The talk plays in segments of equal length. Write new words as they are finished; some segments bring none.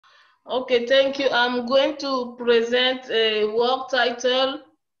Okay, thank you. I'm going to present a work title,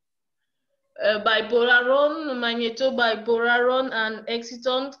 BIPOLARON, MAGNETOBIPOLARON, and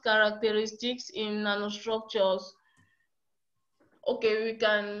EXCITON characteristics in nanostructures. Okay, we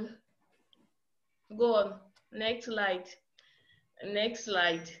can go on. Next slide. Next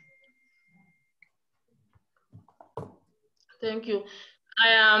slide. Thank you. I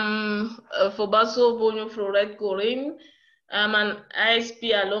am Fobasso Bonyo Florette Corinne. I'm an ASP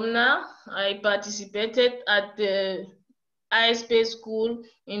alumna. I participated at the ASP school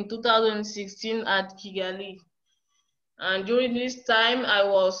in 2016 at Kigali. And during this time,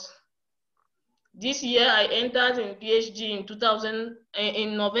 this year I entered in PhD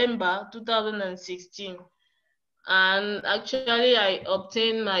in November 2016. And actually I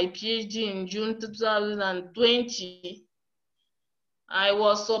obtained my PhD in June 2020. I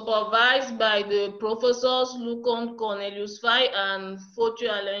was supervised by the professors Lucon Cornelius Fay and Fortu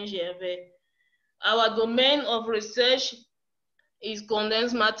Alain Gervais. Our domain of research is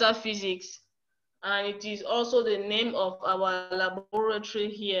condensed matter physics, and it is also the name of our laboratory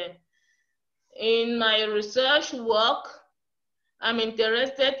here. In my research work, I'm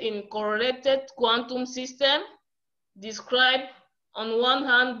interested in correlated quantum system described on one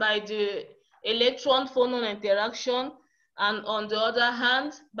hand by the electron-phonon interaction and on the other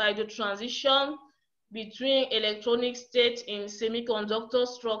hand by the transition between electronic states in semiconductor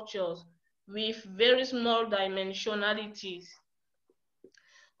structures with very small dimensionalities.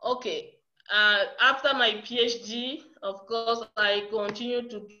 Okay, after my PhD, of course, I continue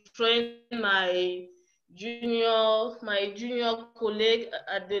to train my junior colleague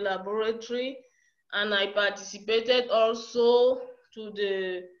at the laboratory, and I participated also to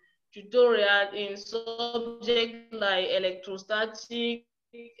the tutorial in subjects like electrostatic,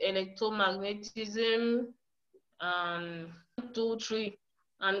 electromagnetism, and 2, 3,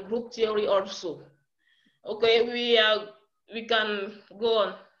 and group theory also. Okay, we can go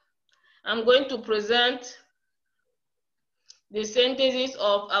on. I'm going to present the synthesis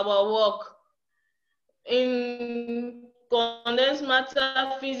of our work. In condensed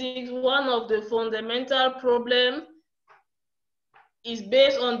matter physics, one of the fundamental problems is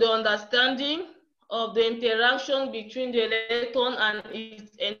based on the understanding of the interaction between the electron and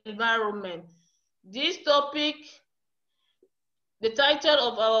its environment. This topic, the title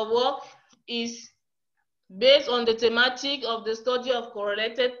of our work is based on the thematic of the study of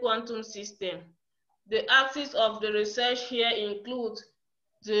correlated quantum system. The axis of the research here includes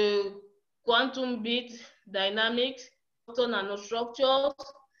the quantum bit dynamics, nanostructures,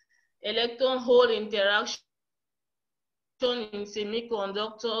 electron-hole interaction in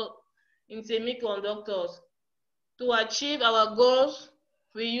semiconductors. To achieve our goals,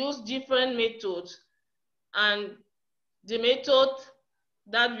 we use different methods, and the method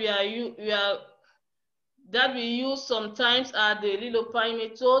that we use sometimes are the Lilopine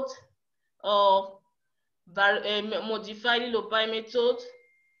method or modified Lilopine method,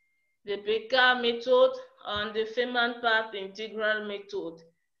 the Becker method, and the Feynman path integral method.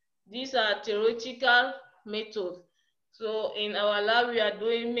 These are theoretical methods. So in our lab, we are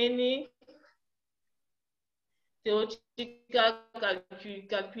doing many theoretical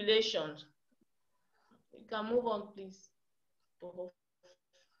calculations. You can move on, please.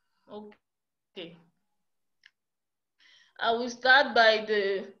 Okay. I will start by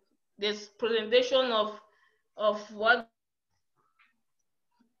this presentation of what.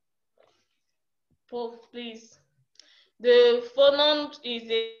 Please. The phonon is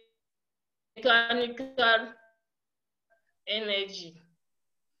a mechanical energy.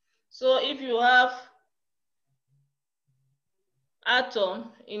 So if you have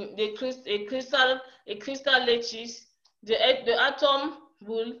atom in a crystal lattice, the atom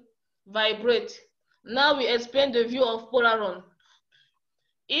will vibrate. Now we explain the view of polaron.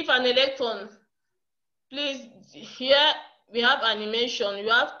 If an electron, please, here we have animation. You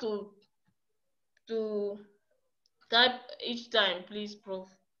have to type each time, please, Prof.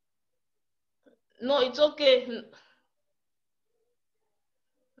 No, it's okay.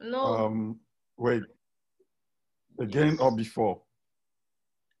 No. Wait. Again, yes. Or before?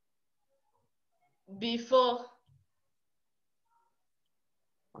 Before.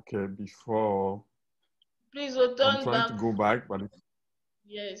 Okay, before. Please return I'm trying back. to go back, but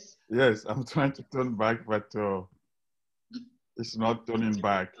yes. Yes, I'm trying to turn back, but it's not turning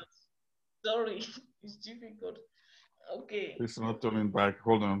back. Sorry, it's difficult. Okay. It's not turning back.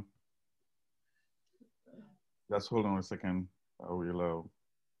 Hold on. Just hold on a second. I will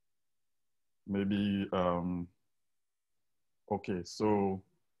maybe okay, so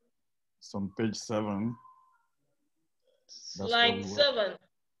it's on page 7. Slide 7.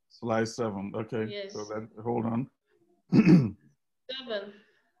 Slide 7. Okay. Yes. So hold on. 7.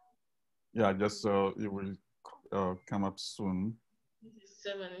 Yeah, just it will come up soon. This is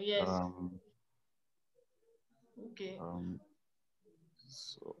 7. Yes. Okay.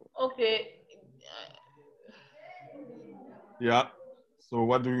 So. Okay. Yeah. So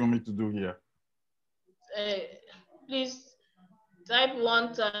what do you want me to do here? Please type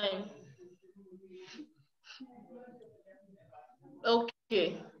 1 time.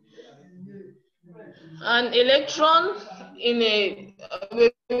 Okay. An electron in a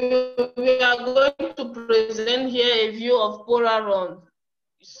we are going to present here a view of polaron.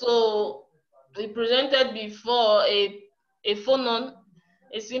 So we presented before a phonon,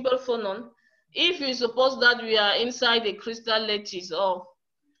 a simple phonon. If you suppose that we are inside a crystal lattice or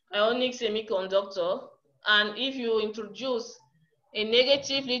ionic semiconductor, and if you introduce a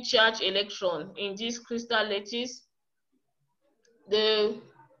negatively charged electron in this crystal lattice, the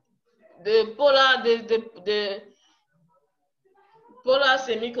polar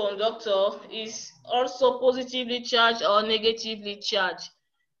semiconductor is also positively charged or negatively charged.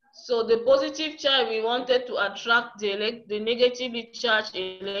 So the positive charge, we wanted to attract the negatively charged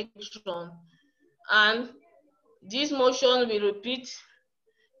electron, and this motion will repeat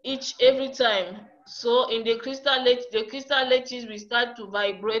every time. So in the crystal lattice will start to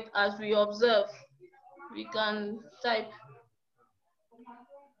vibrate as we observe. We can type.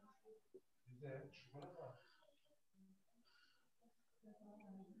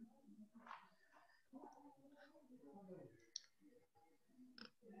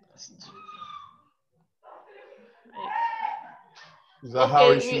 Is that how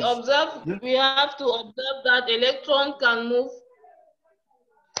it Okay, we should? observe. Yeah. We have to observe that electron can move.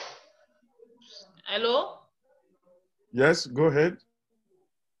 Hello? Yes, go ahead.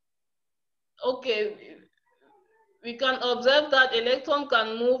 Okay, we can observe that electron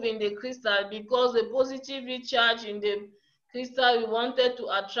can move in the crystal because the positively charged in the crystal, we wanted to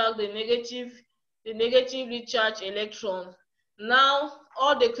attract the negatively charged electron. Now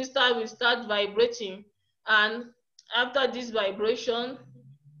all the crystal will start vibrating, and after this vibration,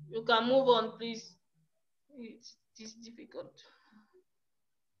 you can move on, please. It is difficult.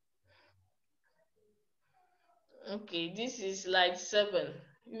 Okay, this is slide 7.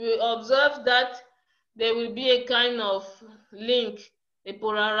 You will observe that there will be a kind of link, a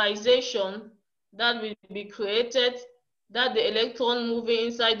polarization that will be created, that the electron moving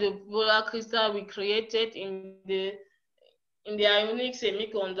inside the polar crystal will create it in the ionic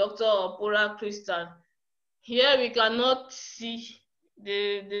semiconductor or polar crystal. Here we cannot see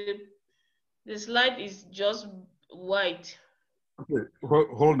the slide is just white. Okay,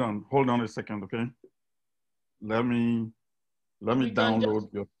 hold on a second, okay? Let me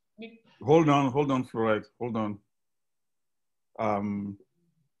download your. Hold on, Florette. Hold on.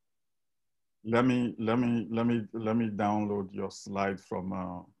 Let me download your slide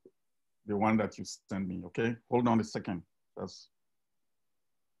from the one that you sent me. Okay, hold on a second. That's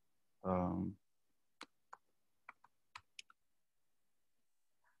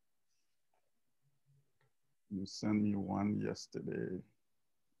you sent me one yesterday.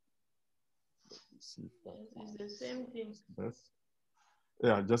 Let me see. It's the same thing. Best.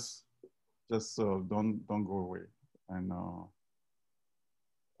 Yeah, just don't go away. And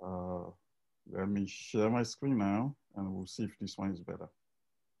let me share my screen now, and we'll see if this one is better.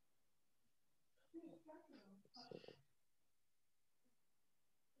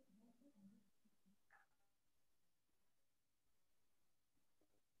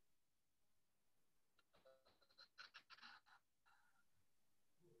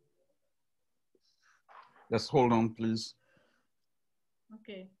 Just hold on, please.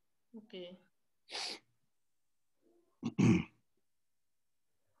 Okay. Okay.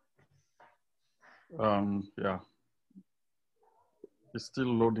 Yeah, it's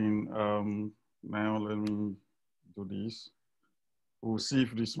still loading. Now let me do this. We'll see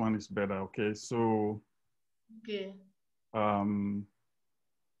if this one is better. Okay, so okay.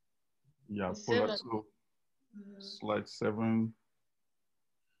 Yeah, so slide 7.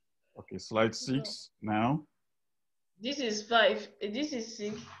 Okay, slide 6 now. This is 5. This is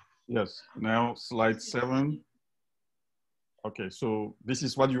 6. Yes, now slide 7. Okay, so this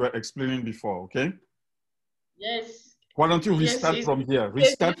is what you were explaining before, okay? Yes. Why don't you restart from here?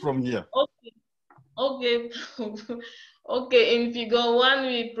 Restart from here. Okay. Okay. Okay, in figure 1,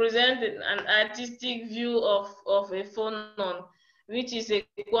 we present an artistic view of a phonon, which is a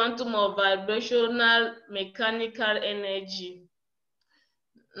quantum of vibrational mechanical energy.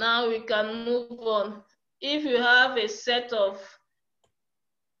 Now we can move on. If you have a set of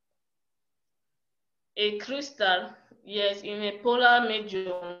a crystal Yes, in a polar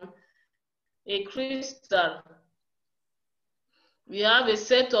medium, a crystal, we have a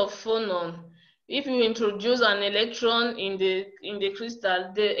set of phonon. If you introduce an electron in the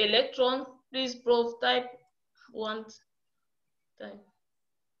crystal, the electron, please prof, type one time.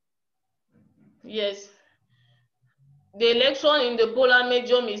 Yes. The electron in the polar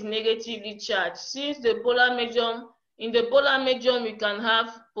medium is negatively charged. Since the polar medium, in the polar medium, we can have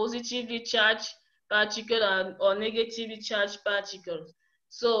positively charged particles or negatively charged particles.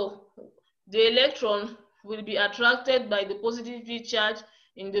 So the electron will be attracted by the positively charged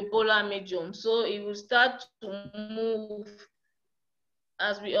in the polar medium. So it will start to move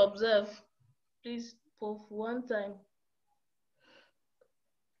as we observe. Please puff one time.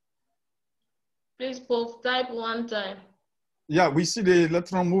 Please puff, type one time. Yeah, we see the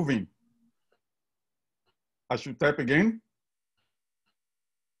electron moving. I should type again.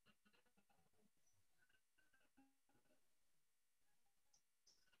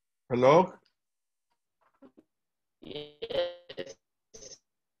 Hello? Yes.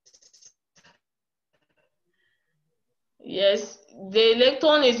 Yes, the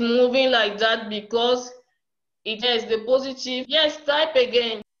electron is moving like that because it has the positive. Yes, type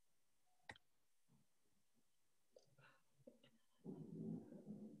again.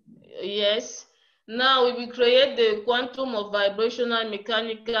 Yes. Now we will create the quantum of vibrational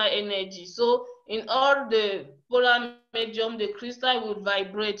mechanical energy. So in all the polar medium, the crystal will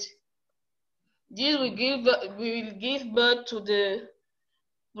vibrate. This will give birth to the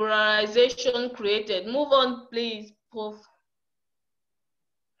polarization created. Move on, please, Prof.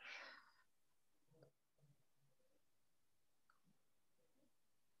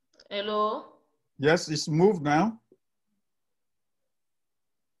 Hello? Yes, it's moved now.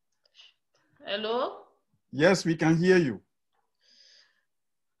 Hello? Yes, we can hear you.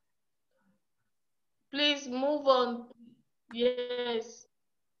 Please move on. Yes.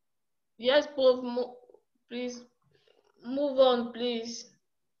 Yes, Prof. Please move on, please.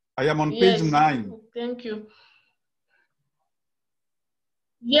 I am on Yes. page 9. Thank you.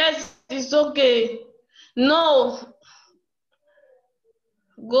 Yes, it's okay. No.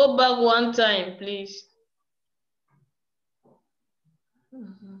 Go back one time, please.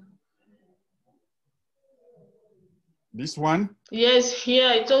 This one? Yes,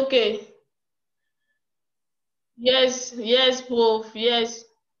 here, it's okay. Yes, yes, Prof. Yes.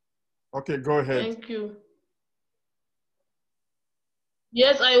 Okay, go ahead. Thank you.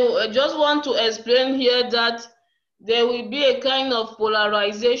 Yes, I just want to explain here that there will be a kind of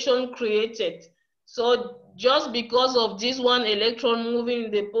polarization created. So just because of this one electron moving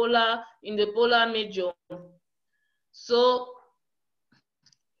in the polar medium, so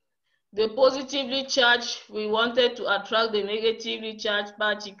the positively charged, we wanted to attract the negatively charged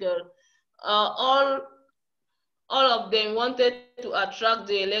particle. All of them wanted to attract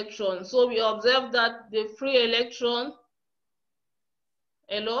the electron. So we observed that the free electron.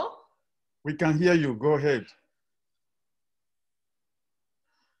 Hello? We can hear you. Go ahead.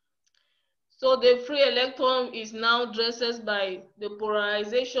 So the free electron is now dressed by the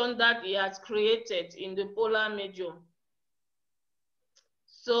polarization that it has created in the polar medium.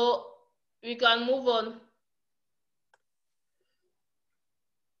 So we can move on.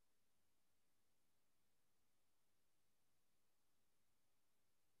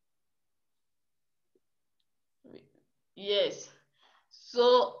 Yes.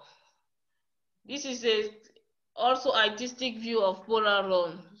 So this is also artistic view of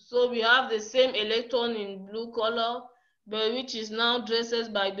polaron. So we have the same electron in blue color, but which is now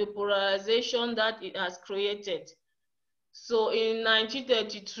dressed by the polarization that it has created. So in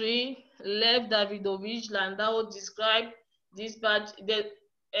 1933, Lev Davidovich Landau described this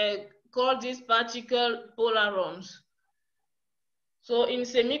called this particle polarons. So in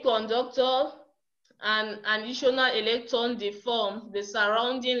semiconductor, an additional electron deforms the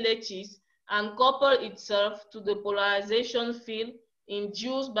surrounding lattice and couple itself to the polarization field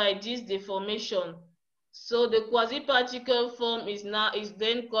induced by this deformation. So the quasi-particle form is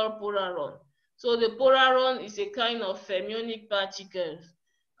then called polaron. So the polaron is a kind of fermionic particle,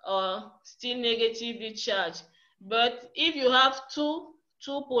 still negatively charged. But if you have two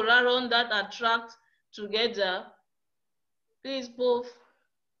polaron that attract together, please both.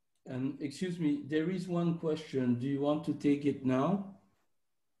 Excuse me, there is one question. Do you want to take it now?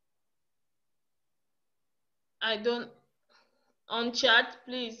 I don't. On chat,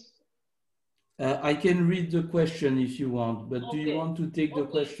 please. I can read the question if you want, but Okay. Do you want to take the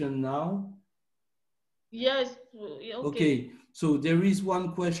question now? Yes. Okay. Okay, so there is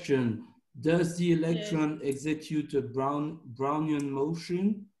one question. Does the electron execute a Brownian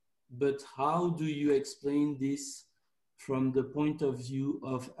motion? But how do you explain this from the point of view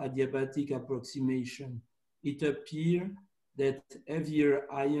of adiabatic approximation. It appears that heavier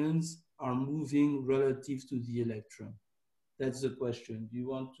ions are moving relative to the electron. That's the question. Do you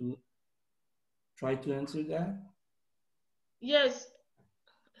want to try to answer that? Yes.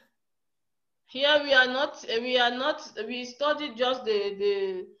 Here we studied just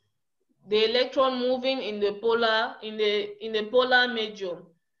the electron moving in the polar medium.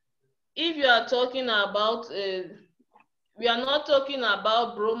 If you are talking about we are not talking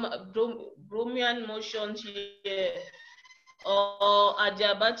about Brownian motion here, or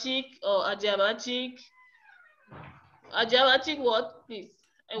adiabatic what, please?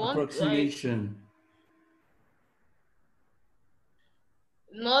 Approximation.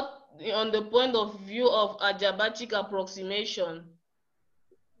 Not on the point of view of adiabatic approximation.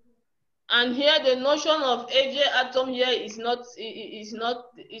 And here the notion of AJ atom here is not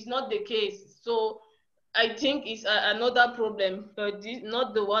the case. So I think it's another problem, but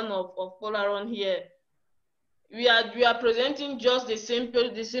not the one of Polaron here. We are presenting just the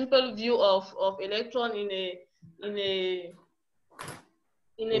simple view of electron in a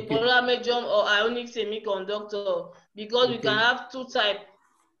Okay. polar medium or ionic semiconductor, because we can have two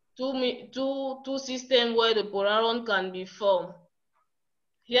systems where the polaron can be formed.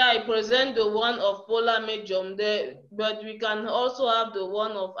 Here I present the one of polar medium there, but we can also have the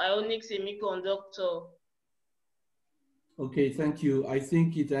one of ionic semiconductor. Okay, thank you. I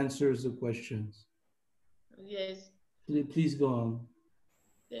think it answers the questions. Yes. Please go on.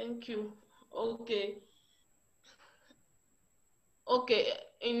 Thank you. Okay. Okay,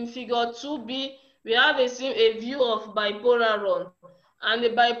 in figure 2b, we have a view of bipolaron, and the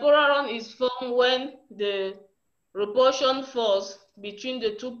bipolaron is formed when the repulsion force between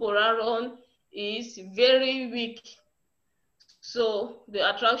the two polaron is very weak. So the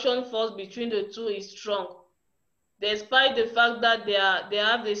attraction force between the two is strong, despite the fact that they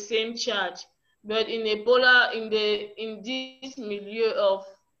have the same charge. But in this milieu of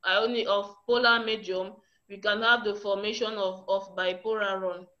polar medium, we can have the formation of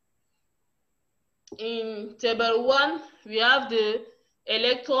bipolaron. In table 1, we have the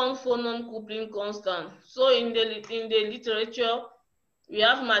electron phonon coupling constant. So in the literature, we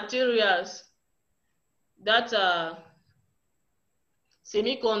have materials that are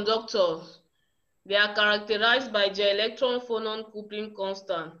semiconductors. They are characterized by the electron phonon coupling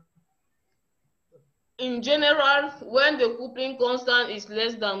constant. In general, when the coupling constant is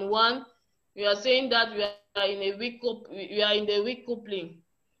less than 1, we are saying that we are in the weak coupling.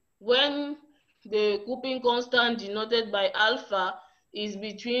 When the coupling constant denoted by alpha is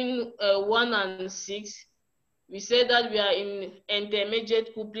between 1 and 6, we say that we are in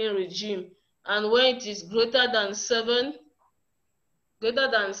intermediate coupling regime. And when it is greater than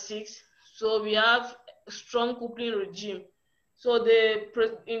 6, so we have strong coupling regime. So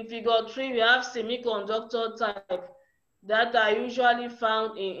in figure 3, we have semiconductor type that are usually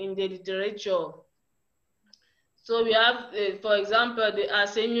found in the literature. So we have, for example, the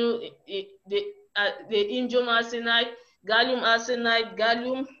indium arsenide, gallium arsenide,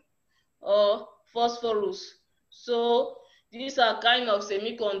 gallium, or phosphorus. So these are kind of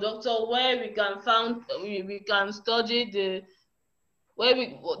semiconductor where we can study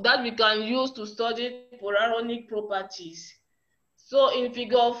we can use to study polaronic properties. So in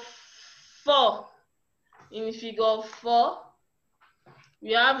figure 4,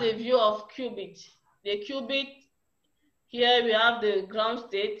 we have the view of qubit. The qubit, here we have the ground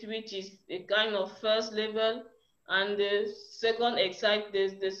state, which is a kind of first level, and the second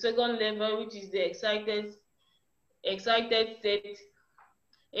level, which is the excited state.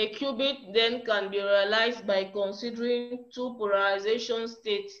 A qubit then can be realized by considering two polarization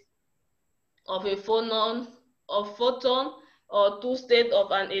states of a photon or two states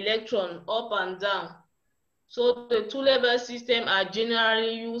of an electron, up and down. So the two-level system are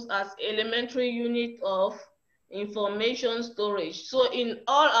generally used as elementary unit of information storage. So in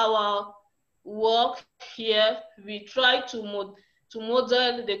all our work here, we try to model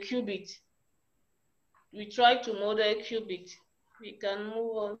the qubit. We can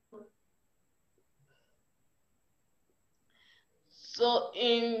move on. So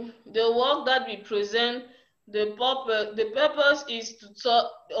in the work that we present, the purpose is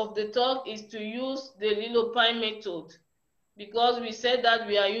the talk is to use the Lilo-Pi method, because we said that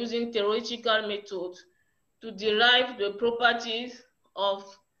we are using theoretical method to derive the properties of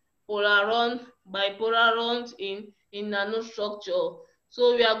polaron, bipolarons in nanostructure.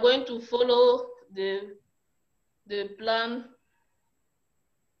 So we are going to follow the plan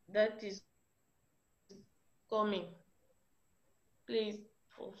that is coming. Please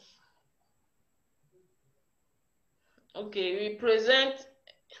pause. Okay,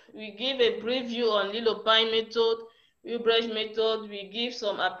 we give a preview on Lilopine method, Wheelbridge method, we give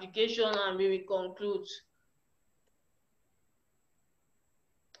some application, and we will conclude.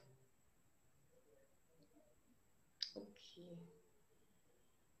 Okay.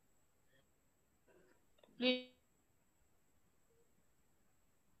 Please,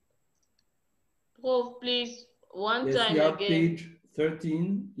 Prof, please, one Yes, time we are again. page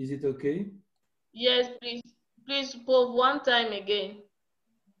 13. Is it okay? Yes, please. Please, Prof, one time again.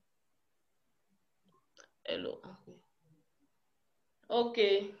 Hello.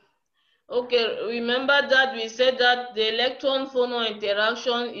 Okay. Okay, remember that we said that the electron-phonon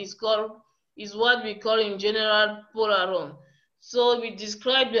interaction is what we call in general polaron. So we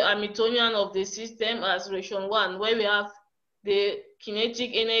describe the Hamiltonian of the system as relation 1, where we have the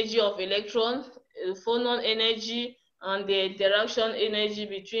kinetic energy of electron, phonon energy, and the interaction energy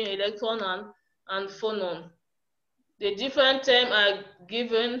between electron and phonon. The different terms are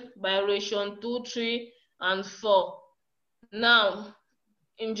given by relation 2, 3, and 4. Now,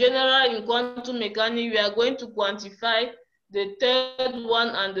 in general, in quantum mechanics, we are going to quantify the third one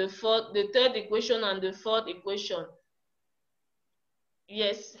and the fourth, the third equation and the fourth equation.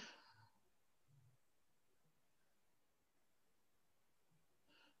 Yes.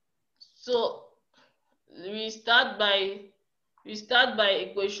 So we start by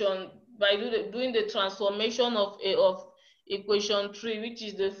doing the transformation of equation 3, which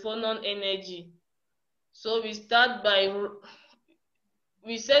is the phonon energy. So we said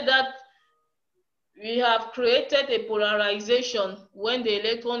that we have created a polarization when the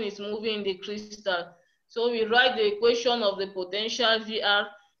electron is moving in the crystal. So we write the equation of the potential VR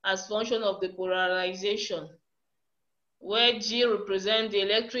as function of the polarization, where G represents the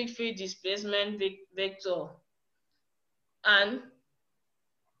electric field displacement vector. And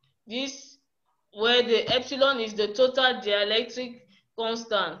this, where the epsilon is the total dielectric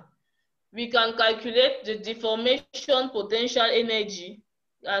constant. We can calculate the deformation potential energy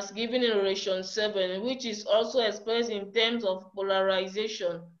as given in relation 7, which is also expressed in terms of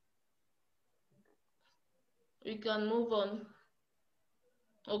polarization. We can move on.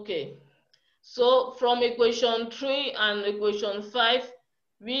 Okay. So from equation 3 and equation 5,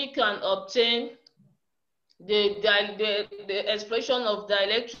 we can obtain the expression of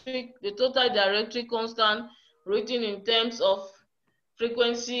the total dielectric constant written in terms of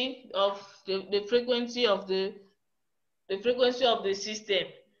frequency of the frequency of the frequency of the system.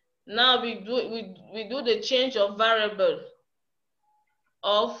 Now we do the change of variable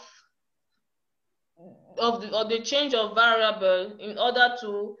of the change of variable in order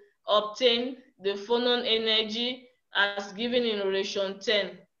to obtain the phonon energy as given in relation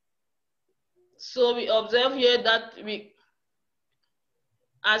 10. So we observe here that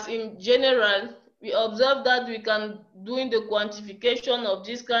as in general, we observe that we can doing the quantification of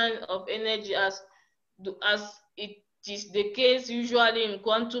this kind of energy as it is the case usually in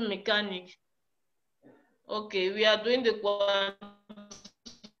quantum mechanics. Okay, we are doing the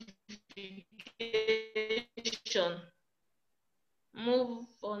quantification. Move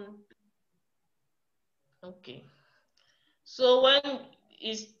on. Okay. So when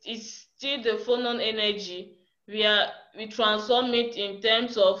it's still the phonon energy, we transform it in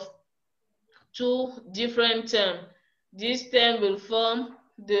terms of two different terms. This term will form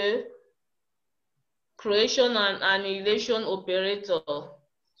the creation and annihilation operator.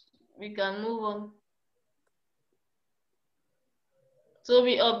 We can move on. So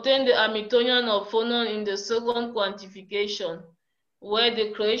we obtain the Hamiltonian of phonon in the second quantification, where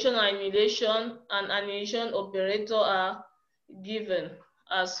the creation, annihilation, and annihilation operator are given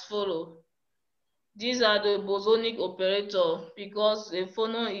as follows. These are the bosonic operator because the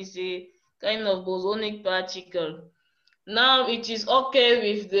phonon is a kind of bosonic particle. Now it is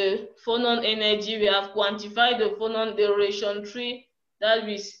okay with the phonon energy. We have quantified the phonon relation 3 that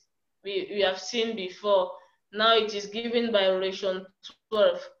we have seen before. Now it is given by relation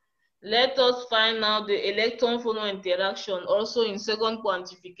 12. Let us find out the electron-phonon interaction also in second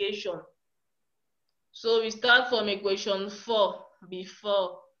quantification. So we start from equation 4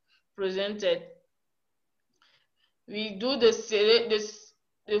 before presented. We do the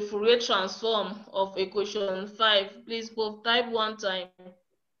Fourier transform of equation 5. Please both type one time.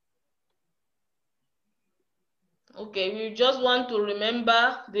 Okay, we just want to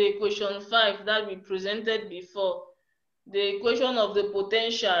remember the equation 5 that we presented before. The equation of the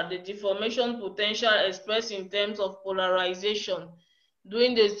potential, the deformation potential expressed in terms of polarization.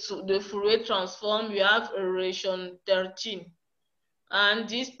 Doing the Fourier transform, we have a relation 13. And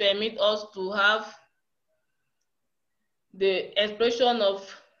this permits us to have the expression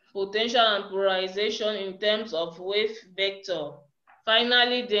of potential and polarization in terms of wave vector.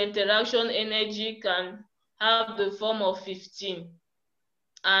 Finally, the interaction energy can have the form of 15.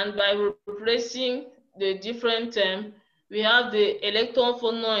 And by replacing the different term, we have the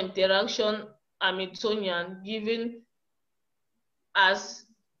electron-phonon interaction Hamiltonian given as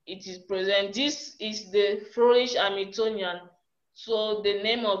it is present. This is the Florette Hamiltonian. So the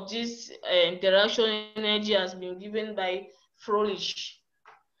name of this interaction energy has been given by Florette.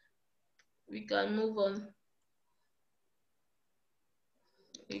 We can move on.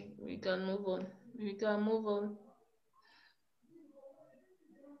 We can move on. We can move on.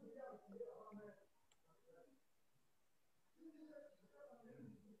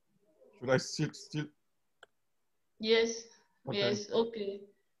 Should I still? Yes. Okay. Yes. Okay.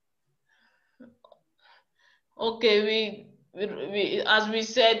 Okay. We as we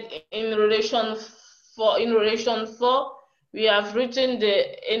said in relation 4, we have written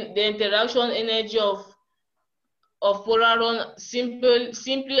the interaction energy of polaron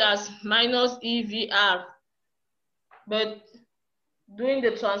simply as minus EVR. But doing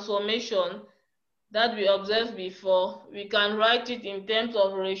the transformation that we observed before, we can write it in terms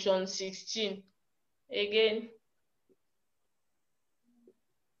of relation 16 again.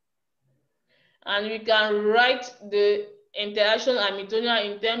 And we can write the interaction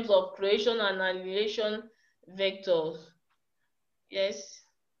Hamiltonian in terms of creation and annihilation vectors. Yes.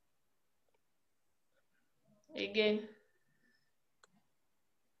 Again.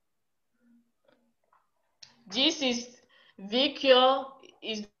 This is VQ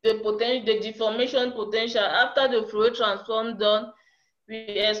is the deformation potential. After the Fourier transform done,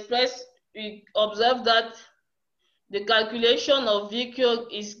 we observe that the calculation of VQ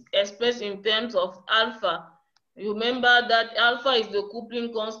is expressed in terms of alpha. You remember that alpha is the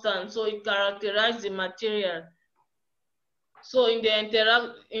coupling constant, so it characterizes the material. So in the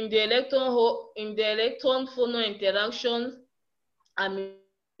electron phonon interaction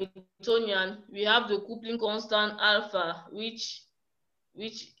Hamiltonian, we have the coupling constant alpha, which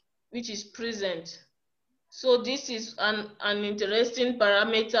is present. So this is an interesting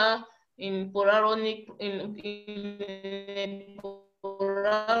parameter in polaronic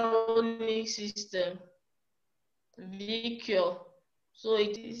system, VQ. So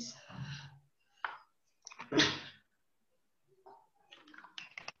it is.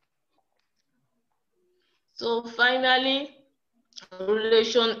 So finally,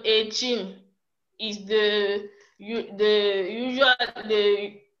 relation 18 is the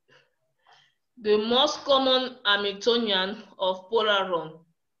most common Hamiltonian of polaron.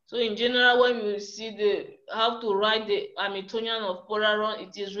 So in general, when we see how to write the Hamiltonian of polaron,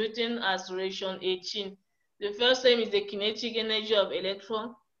 it is written as relation 18. The first term is the kinetic energy of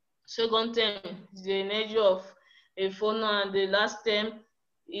electron. Second term is the energy of a phonon, and the last term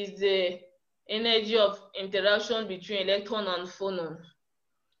is the energy of interaction between electron and phonon.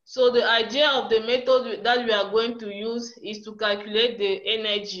 So the idea of the method that we are going to use is to calculate the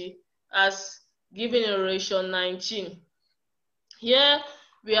energy as given in relation 19. Here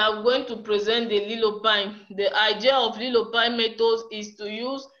we are going to present the Lilopine. The idea of Lilopine methods is to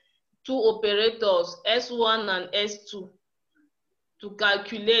use two operators, S1 and S2, to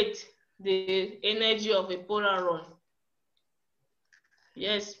calculate the energy of a polaron.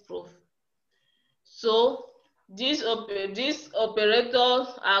 Yes, Prof. So these operators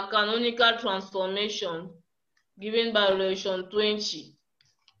are canonical transformation given by relation 20.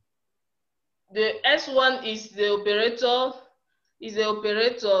 The S1 is the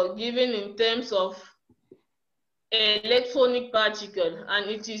operator given in terms of electronic particle, and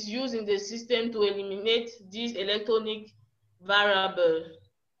it is used in the system to eliminate these electronic variables.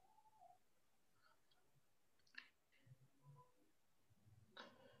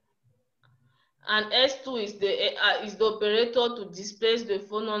 And S2 is the operator to displace the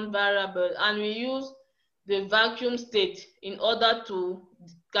phonon variable, and we use the vacuum state in order to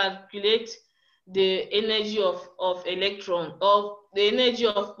calculate the energy of electron, of the energy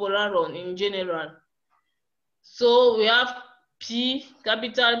of polaron in general. So we have P,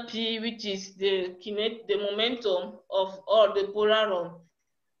 capital P, which is the momentum of the polaron,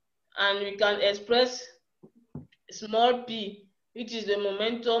 and we can express small p, which is the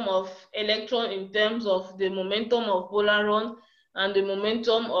momentum of electron in terms of the momentum of polaron and the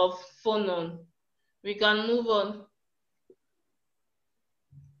momentum of phonon. We can move on.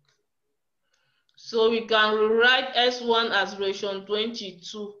 So we can rewrite S1 as relation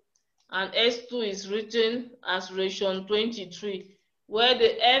 22, and S2 is written as relation 23, where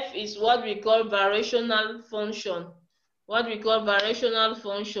the F is what we call variational function.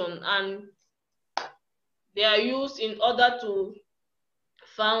 And they are used in order to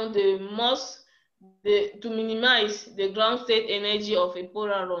found to minimize the ground state energy of a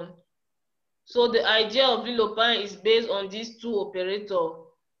polaron. So the idea of Lilopine is based on these two operators,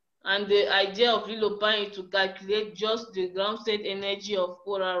 and the idea of Lilopine is to calculate just the ground state energy of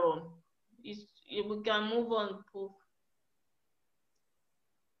polaron. We can move on.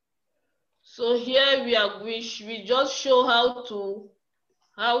 So here we just show how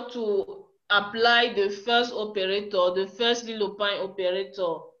to apply the first operator, the first Lilopine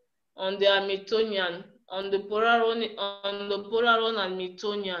operator on the Hamiltonian, on the polaron and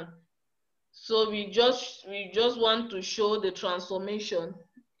Hamiltonian. So we just want to show the transformation.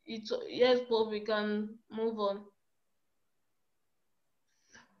 Yes, Paul, we can move on.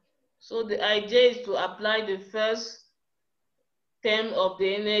 So the idea is to apply the first term of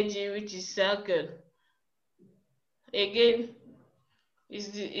the energy, which is circle. Again,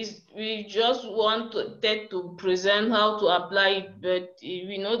 we just want to present how to apply it, but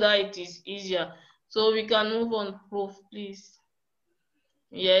we know that it is easier. So we can move on, Prof, please.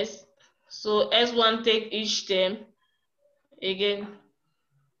 Yes. So S1 take each term.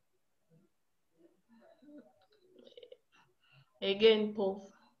 Again, Prof.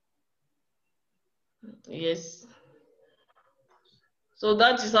 Yes. So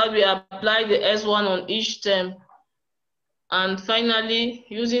that is how we apply the S1 on each term. And finally,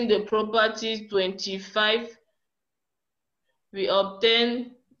 using the property 25, we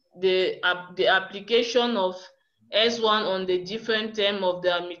obtain the application of S1 on the different term of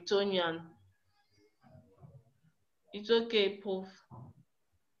the Hamiltonian. It's okay, Prof.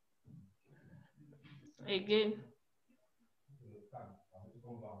 Again.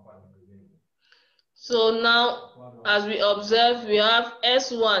 So now, as we observe, we have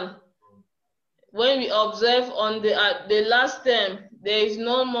S1. When we observe on the last term, there is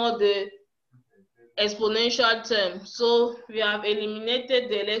no more the exponential term. So we have eliminated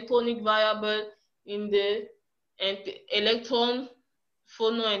the electronic variable in the electron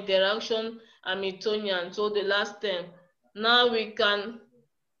phonon interaction Hamiltonian, so the last term. Now we can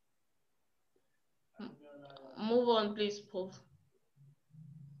move on, please, Prof.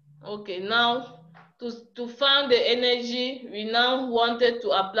 Okay, now to find the energy, we now wanted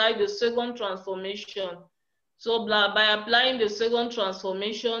to apply the second transformation. So by applying the second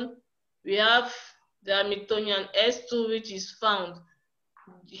transformation, we have the Hamiltonian S2, which is found.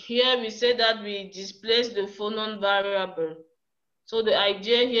 Here we say that we displace the phonon variable. So the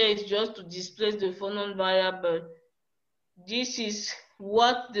idea here is just to displace the phonon variable. This is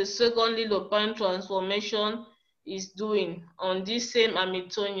what the second Lilopine transformation is doing on this same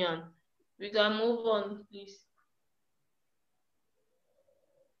Hamiltonian. We can move on, please.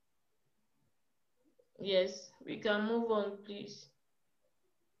 Yes, we can move on, please.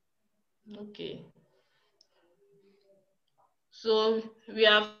 Okay. So we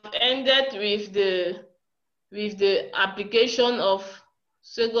have ended with the application of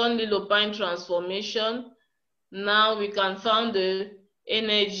second Lilopine transformation. Now we can find the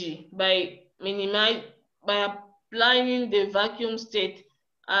energy by applying the vacuum state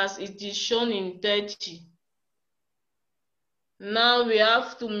as it is shown in 30. Now we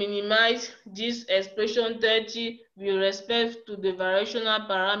have to minimize this expression 30 with respect to the variational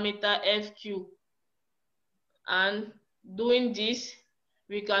parameter FQ. And doing this,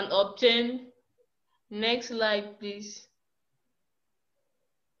 we can obtain, next slide please.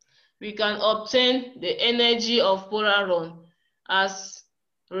 We can obtain the energy of polaron as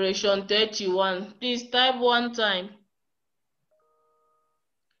ration 31. Please type one time.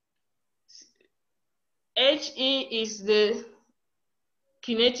 He is the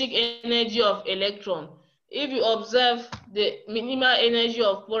kinetic energy of electron. If you observe the minimal energy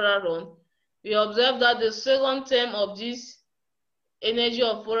of polaron, we observe that the second term of this energy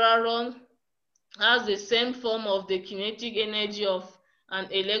of polaron has the same form of the kinetic energy of an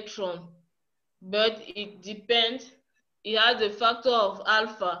electron, but it depends, it has a factor of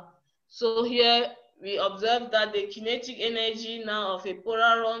alpha. So here we observe that the kinetic energy now of a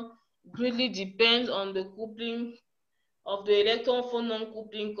polaron greatly depends on the coupling of the electron phonon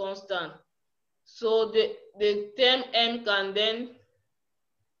coupling constant. So the term M can then,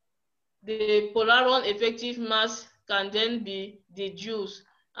 the polaron effective mass can then be deduced,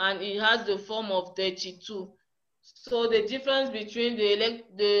 and it has the form of 32. So the difference between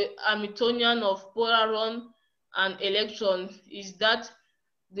the Hamiltonian of polaron and electron is that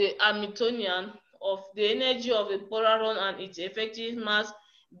the Hamiltonian of the energy of the polaron and its effective mass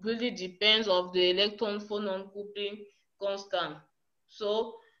really depends on the electron phonon coupling constant.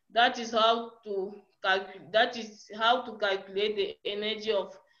 So that is how to calculate the energy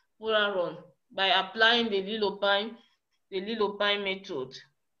of polaron by applying the Lilopine method.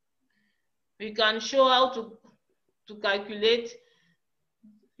 We can show how to calculate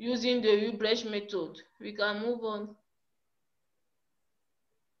using the U-brush method. We can move on.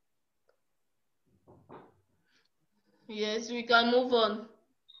 Yes, we can move on.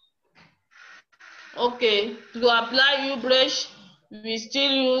 Okay, to apply U-brush, we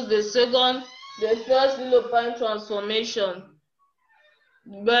still use the first Lilopine transformation.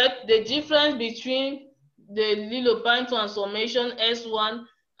 But the difference between the Lilopine transformation S1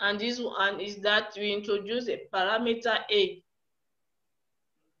 and this one is that we introduce a parameter A.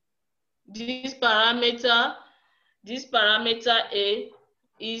 This parameter A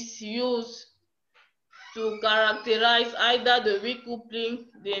is used to characterize either the weak coupling,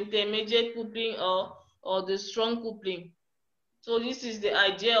 the intermediate coupling, or the strong coupling. So this is the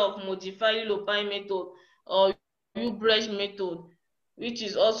idea of modified Lilopine method or U-brush method, which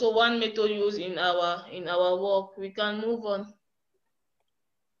is also one method used in our work. We can move on.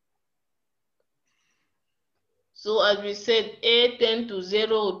 So as we said, A tends to 0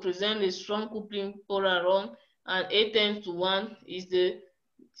 will present a strong coupling polaron, and A tends to 1 is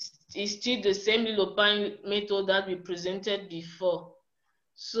still the same Lilopine method that we presented before.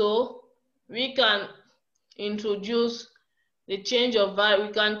 So we can introduce the change of variable.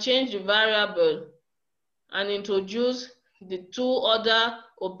 We can change the variable and introduce the two other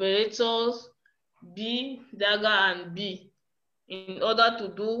operators B, dagger, and B in order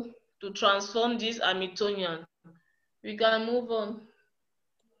to transform this Hamiltonian. We can move on.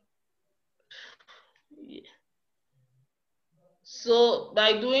 Yeah. So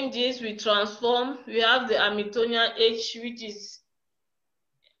by doing this, we have the Hamiltonian H, which is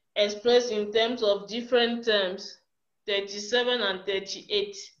expressed in terms of different terms, 37 and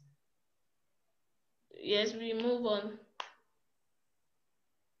 38. Yes, we move on.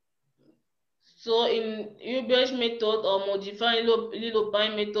 So in U-brush method or modified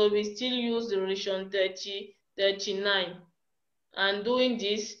Lilopine method, we still use the relation 30-39. And doing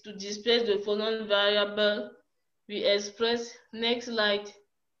this, to displace the phonon variable, we express, next slide.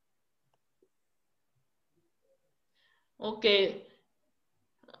 Okay.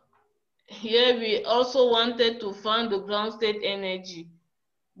 Here we also wanted to find the ground state energy,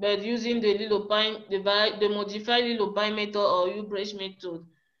 but using the modified Lilopine method or U-brush method.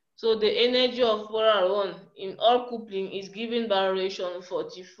 So the energy of polaron in all coupling is given by relation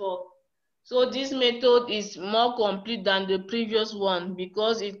 44. So this method is more complete than the previous one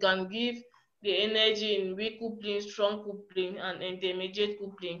because it can give the energy in weak coupling, strong coupling, and intermediate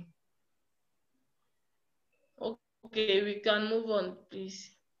coupling. Okay, we can move on,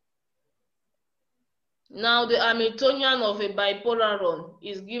 please. Now the Hamiltonian of a bipolaron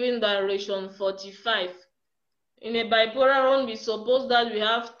is given by relation 45. In a bipolaron, we suppose that we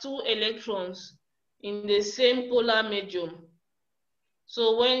have two electrons in the same polar medium.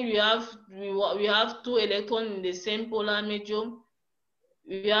 So when we have two electrons in the same polar medium,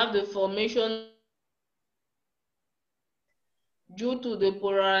 we have the formation due to the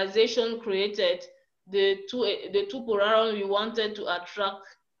polarization created. The two polaron we wanted to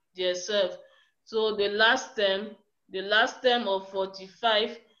attract themselves. So the last term of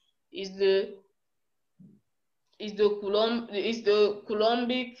 45 is the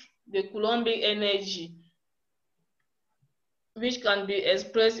Coulombic energy, which can be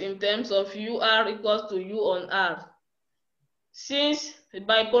expressed in terms of UR equals to U on R. Since the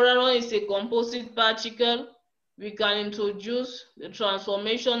bipolaron is a composite particle, we can introduce the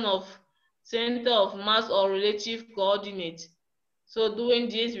transformation of center of mass or relative coordinate. So doing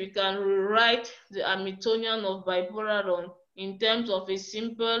this, we can rewrite the Hamiltonian of bipolaron in terms of a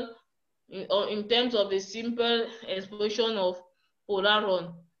simple expression of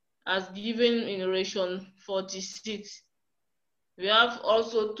polaron as given in relation 46. We have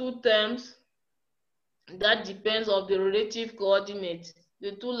also two terms that depends on the relative coordinate,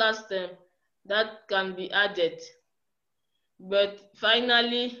 the two last terms that can be added. But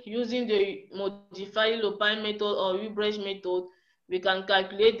finally, using the modified Lilopine method or U-brush method, we can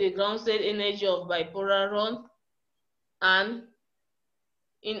calculate the ground state energy of bipolaron. And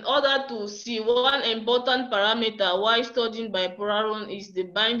in order to see, one important parameter while studying bipolaron is the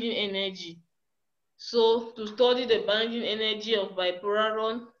binding energy. So to study the binding energy of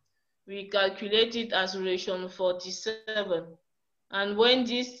bipolaron, we calculate it as relation 47. And when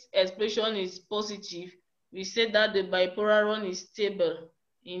this expression is positive, we say that the bipolaron is stable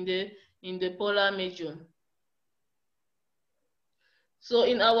in the polar medium. So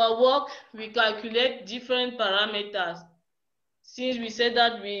in our work, we calculate different parameters. Since we said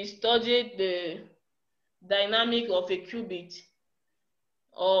that we studied the dynamic of a qubit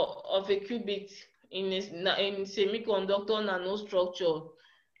in semiconductor nanostructure.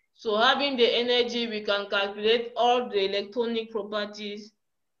 So having the energy, we can calculate all the electronic properties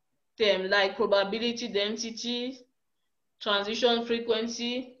term like probability density, transition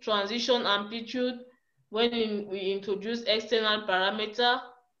frequency, transition amplitude when we introduce external parameter.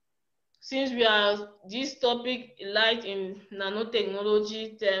 Since this topic lies in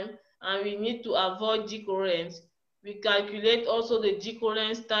nanotechnology term and we need to avoid decoherence, we calculate also the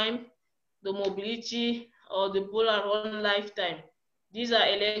decoherence time, the mobility, or the Polaron lifetime. These are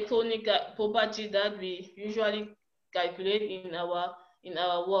electronic properties that we usually calculate in our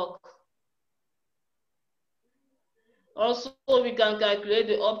work. Also, we can calculate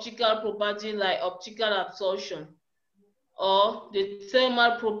the optical property like optical absorption or the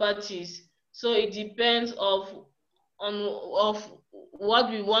thermal properties. So it depends on what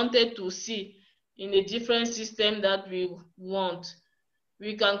we wanted to see in a different system that we want.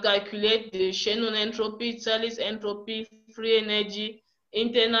 We can calculate the Shannon entropy, Thales entropy, free energy,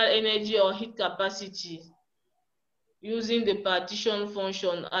 internal energy, or heat capacity using the partition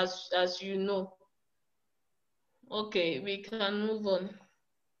function as you know. Okay, we can move on.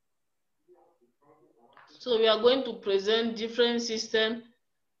 So we are going to present different systems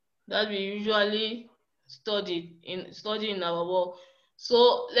that we usually study in our work.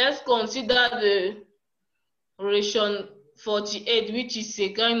 So let's consider the relation 48, which is a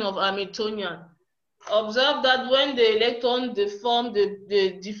kind of Hamiltonian. Observe that when the electron deforms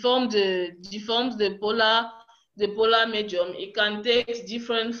the polar medium, it can take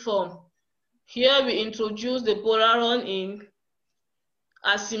different form. Here we introduce the polaron in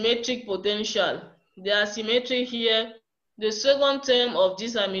asymmetric potential. The asymmetry here, the second term of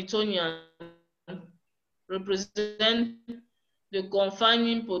this Hamiltonian represent the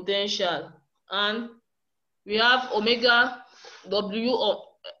confining potential, and we have omega W or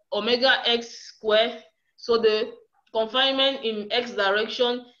omega x square. So the confinement in x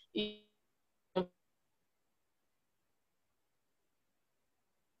direction is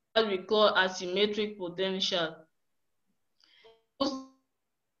what we call asymmetric potential.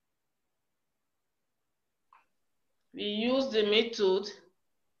 We use the method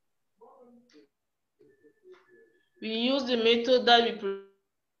that we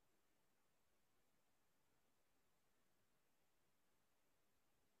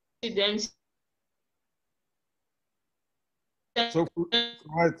So,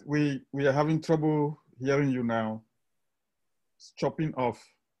 right, we are having trouble hearing you now. It's chopping off.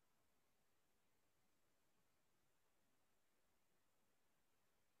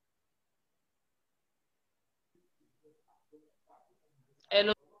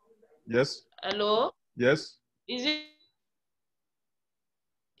 Hello. Yes. Hello. Yes. Is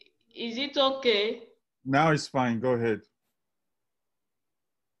it okay? Now it's fine. Go ahead.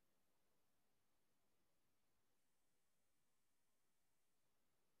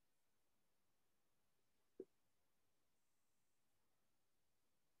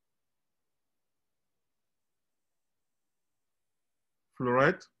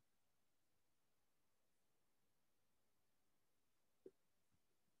 Florette?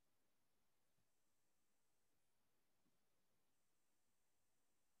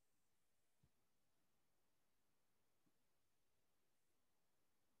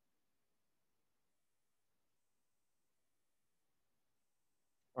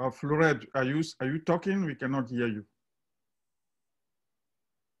 Florette, are you talking? We cannot hear you.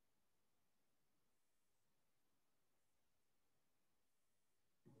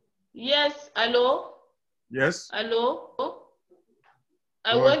 Yes. Hello. Yes. Hello.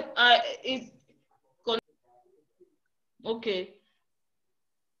 Okay.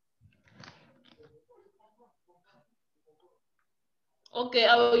 Okay,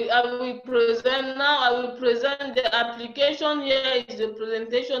 I will present now. I will present the application. Here is the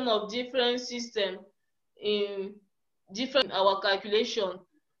presentation of different systems in our calculation,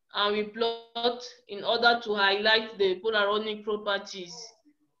 and we plot in order to highlight the polaronic properties.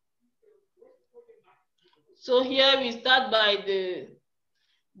 So here we start by the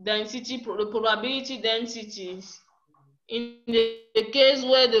density, the probability densities. In the case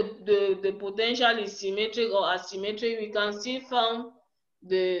where the potential is symmetric or asymmetric, we can still found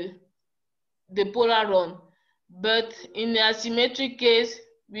the polaron. But in the asymmetric case,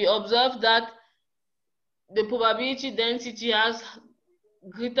 we observe that the probability density has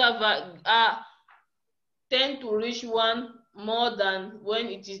greater tend to reach 1 more than when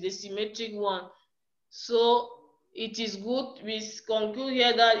it is the symmetric one. So it is good, we conclude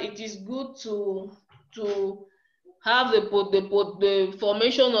here that it is good to have the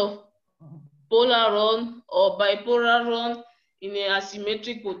formation of polaron or bipolaron in a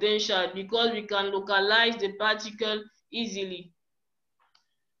asymmetric potential, because we can localize the particle easily.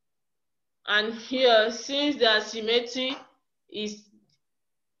 And here, since the asymmetry is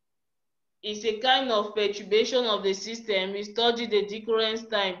a kind of perturbation of the system, we study the decoherence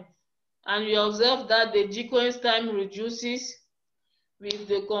time, and we observe that the decoherence time reduces with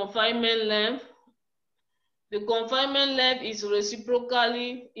the confinement length. The confinement length is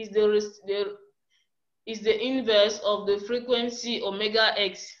reciprocally is the inverse of the frequency omega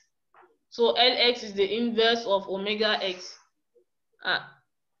x. So Lx is the inverse of omega x.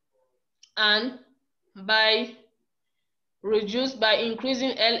 And by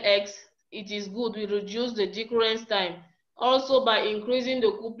increasing Lx, it is good, we reduce the decoherence time. Also, by increasing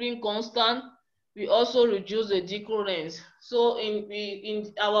the coupling constant, we also reduce the decoherence. So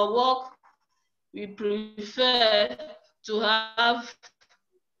in our work, we prefer to have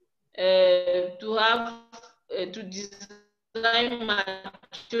to design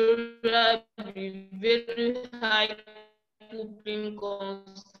material with very high coupling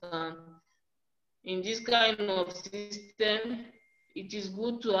constant. In this kind of system, it is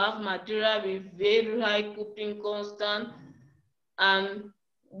good to have material with very high coupling constant, and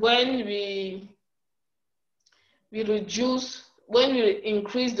when we increase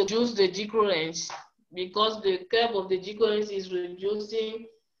the decoherence, because the curve of the decoherence is reducing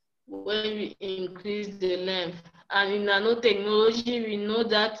when we increase the length. And in nanotechnology, we know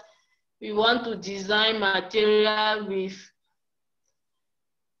that we want to design material with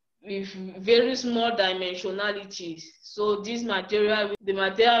very small dimensionalities. So the material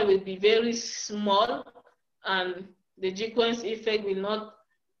will be very small, and the decoherence effect will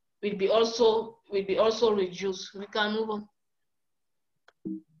be also reduced. We can move on.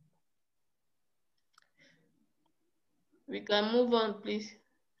 We can move on, please.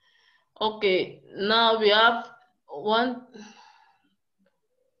 Okay, now we have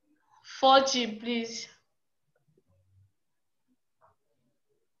 140, please.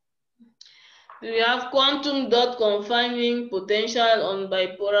 We have quantum dot confining potential on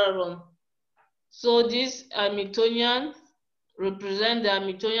BIPOLARON. So this Hamiltonian represents the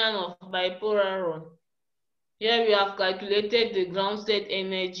Hamiltonian of BIPOLARON. Here we have calculated the ground state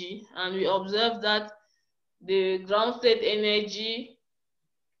energy, and we observe that the ground state energy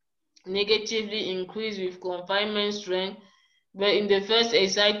negatively increased with confinement strength, but in the first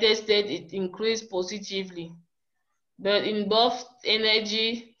excited state, it increased positively. But in both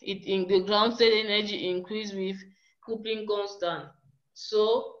energy, the ground state energy increased with coupling constant.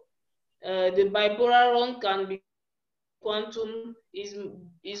 So the BIPOLARON can be quantum, is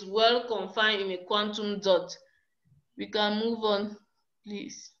well confined in a quantum dot. We can move on,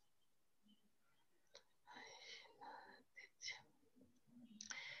 please.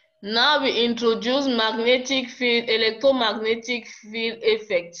 Now we introduce electromagnetic field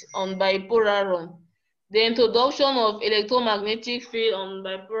effect on BIPOLARON. The introduction of electromagnetic field on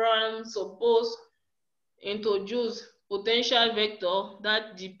BIPOLARON suppose introduce potential vector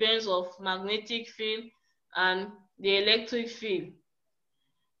that depends on magnetic field and the electric field.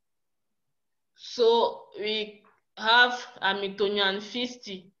 So we have Hamiltonian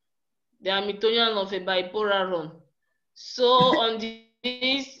 50, the Hamiltonian of a BIPOLARON. So on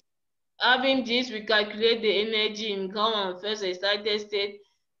having this, we calculate the energy in ground and first excited state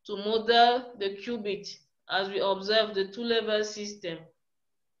to model the qubit as we observe the two-level system.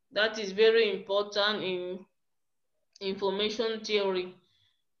 That is very important in information theory.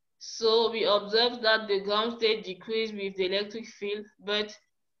 So we observe that the ground state decreased with the electric field, but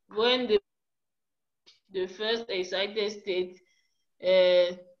when the first excited state,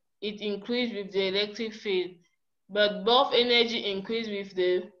 it increased with the electric field, but both energy increased with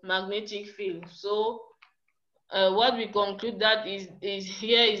the magnetic field. So what we conclude that is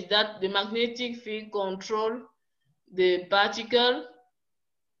that the magnetic field control the particle.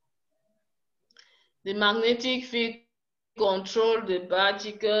 The magnetic field control the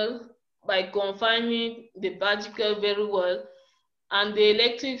particle by confining the particle very well, and the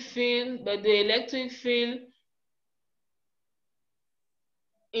electric field, with the electric field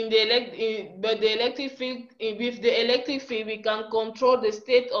we can control the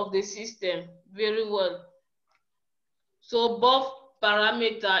state of the system very well. So both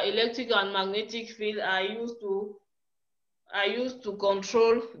parameter, electric and magnetic field, are used to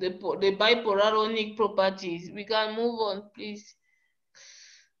control the bipolaronic properties. We can move on, please.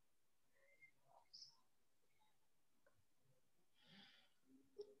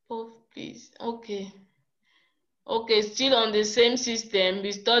 Please. Okay. Okay, still on the same system,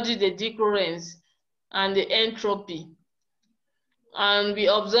 we study the decoherence and the entropy. And we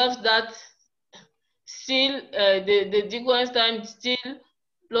observe that still the decoherence time still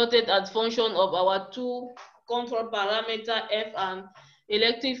plotted as function of our two control parameter f and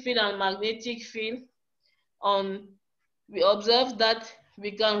electric field and magnetic field, we observe that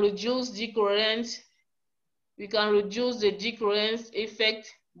we can reduce decoherence. We can reduce the decoherence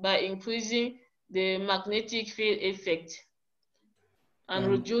effect by increasing the magnetic field effect and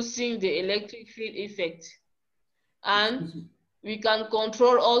reducing the electric field effect. And we can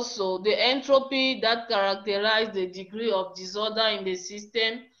control also the entropy that characterizes the degree of disorder in the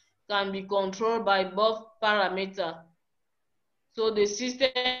system can be controlled by both parameters. So the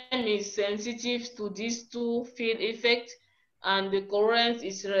system is sensitive to these two field effects and the coherence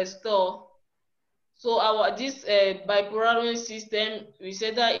is restored. So this BIPOLARON system, we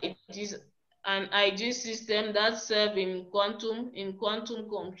said that it is an ideal system that serves in quantum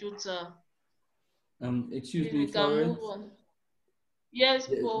computer. Excuse me, Florette. Yes,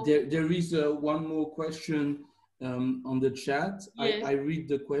 Paul. There is one more question on the chat. Yes. I read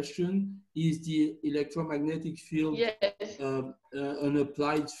the question. Is the electromagnetic field an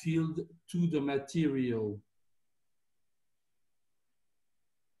applied field to the material?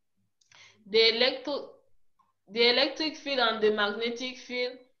 The electric field and the magnetic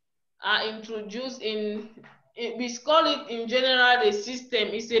field are introduced in, we call it in general a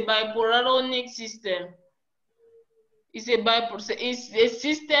system. It's a bipolaronic system. It's a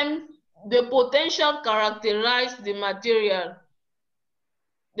system. The potential characterizes the material.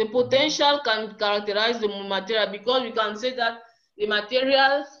 The potential can characterize the material because we can say that the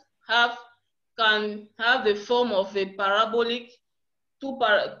materials can have the form of a parabolic,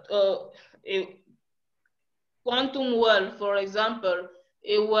 a quantum well, for example,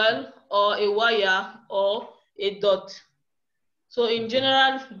 a well or a wire or a dot. So in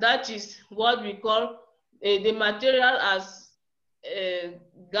general, that is what we call the material as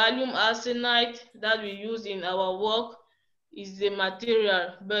gallium arsenide that we use in our work is the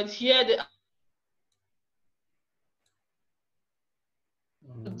material. But here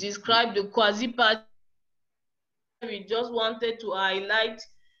describe the quasi-particle. We just wanted to highlight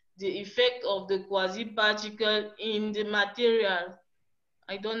the effect of the quasi-particle in the material.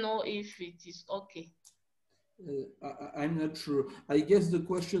 I don't know if it is okay. I'm not sure. I guess the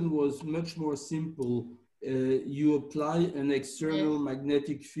question was much more simple. You apply an external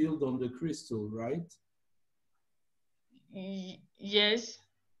magnetic field on the crystal, right? Yes.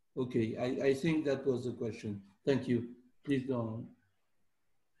 Okay, I think that was the question. Thank you. Please go on.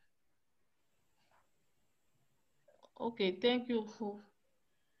 Okay, thank you.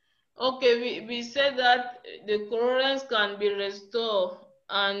 Okay, we said that the coherence can be restored,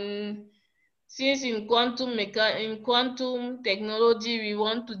 and since in quantum technology we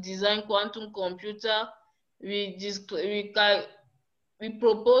want to design quantum computer, we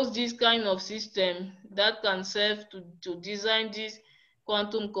propose this kind of system that can serve to design this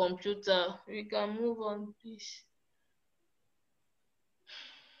quantum computer. We can move on, please.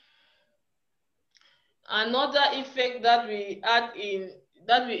 Another effect that we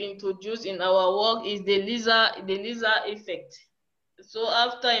introduce in our work is the laser effect. So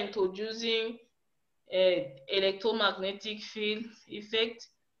after introducing electromagnetic field effect,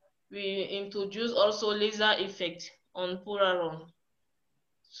 we introduce also laser effect on polaron.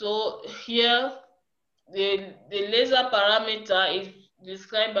 So here the laser parameter is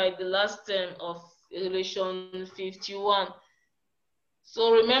described by the last term of relation 51.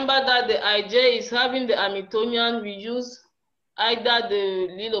 So remember that the IJ is having the Hamiltonian. We use either the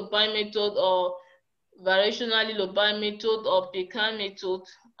Lilopine method or variational Lilopine method or Pekan method,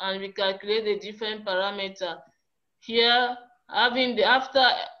 and we calculate the different parameter. Here, having the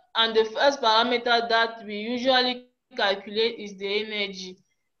the first parameter that we usually calculate is the energy,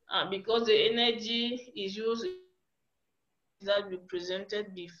 because the energy is used that we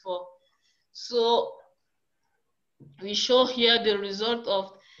presented before. So we show here the result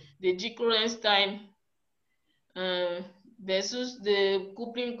of the decoherence time versus the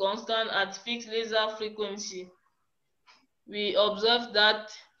coupling constant at fixed laser frequency. We observe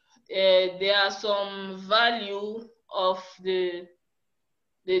that there are some value of the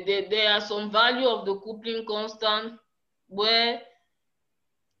coupling constant where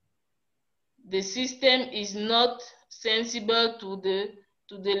the system is not sensible to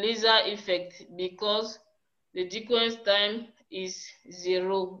the laser effect because the decoherence time is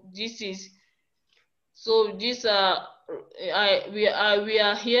 0. These are we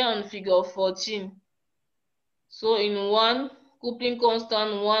are here on figure 14. So in one coupling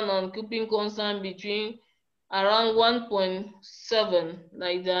constant 1 and coupling constant between around 1.7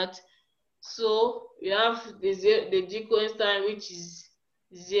 like that. So we have the decoherence time which is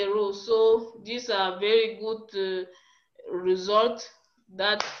 0. So these are very good results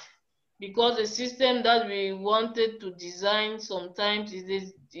that because the system that we wanted to design sometimes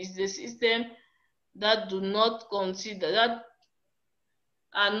is the system that do not consider, that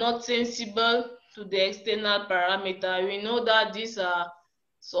are not sensible to the external parameter. We know that these are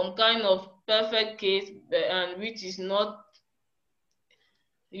some kind of perfect case, and which is not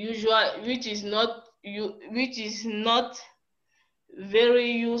usual, which is not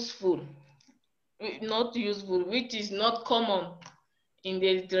very useful, which is not common in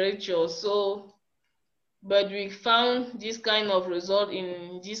the literature. So, but we found this kind of result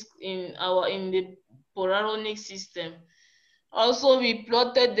in the polaronic system. Also, we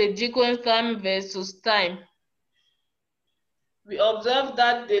plotted the sequence time versus time. We observed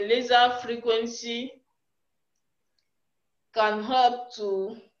that the laser frequency can help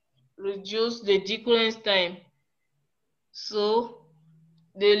to reduce the sequence time. So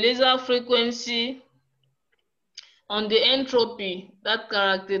the laser frequency on the entropy, that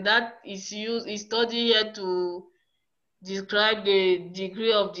character that is studied here to describe the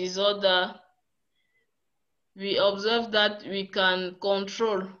degree of disorder. We observe that we can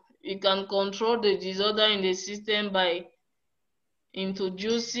control the disorder in the system by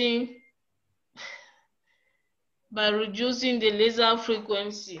reducing the laser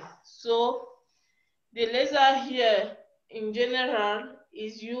frequency. So the laser here in general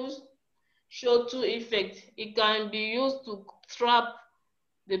is used show two effects. It can be used to trap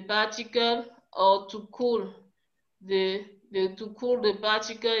the particle or to cool the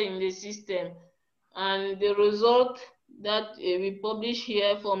particle in the system. And the result that we publish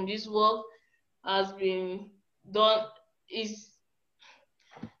here from this work has been done is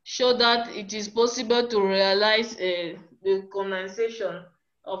show that it is possible to realize the condensation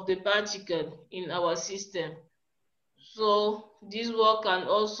of the particle in our system. So this work can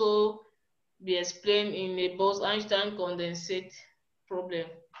also be explained in a Bose-Einstein condensate problem.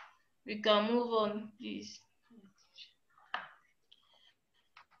 We can move on, please.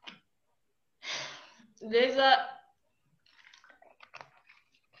 Laser.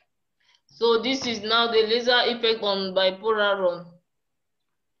 So this is now the laser effect on bipolaron.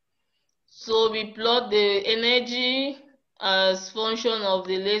 So we plot the energy as function of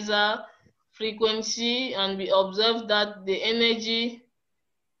the laser frequency, and we observe that the energy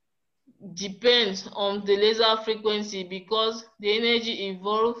depends on the laser frequency because the energy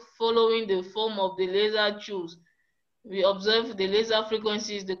evolves following the form of the laser choose. We observe the laser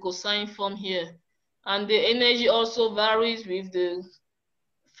frequency is the cosine form here, and the energy also varies with the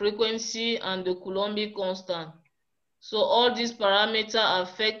frequency and the Coulombic constant. So all these parameters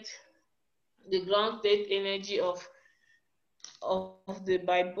affect the ground state energy of the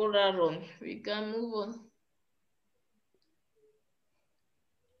bipolaron. We can move on.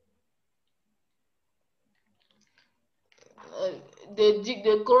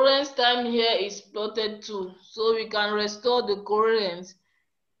 The coherence time here is plotted too, so we can restore the coherence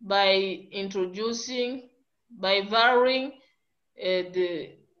by varying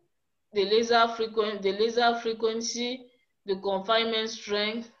the laser frequency, the confinement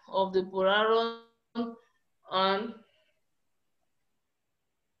strength of the polaron, and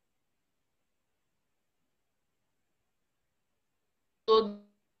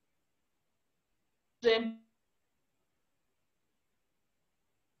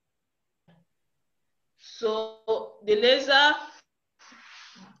so the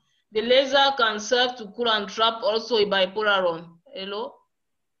laser can serve to cool and trap also a bipolaron. Hello?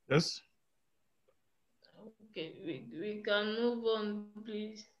 Yes. Okay, we can move on,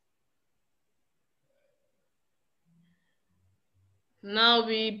 please. Now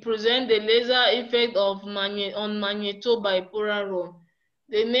we present the laser effect of on magnetobipolaron.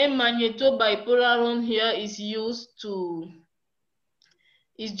 The name magnetobipolaron here is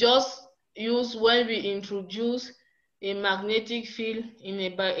just used when we introduce a magnetic field in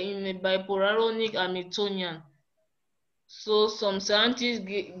a bipolaronic Hamiltonian. So some scientists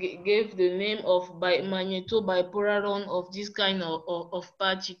gave the name of magnetobipolaron of this kind of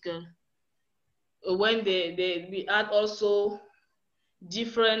particle. When we add also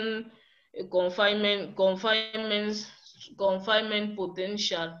different confinement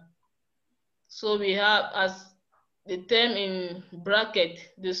potential. So we have as the term in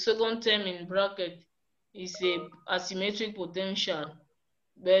bracket, the second term in bracket is a asymmetric potential,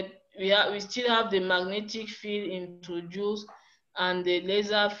 but we still have the magnetic field introduced and the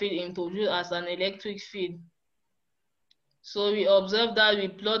laser field introduced as an electric field. So we observe that we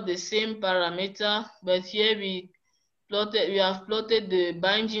plot the same parameter, but here we have plotted the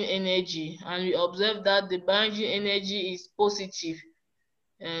binding energy, and we observe that the binding energy is positive.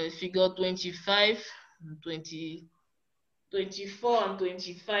 Figure 24 and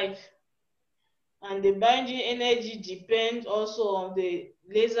 25. And the binding energy depends also on the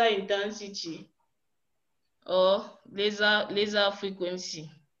laser intensity or laser frequency.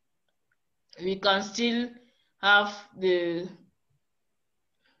 We can still have the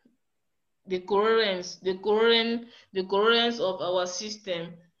coherence of our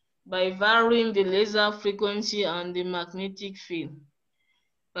system by varying the laser frequency and the magnetic field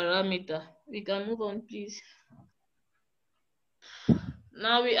parameter. We can move on, please.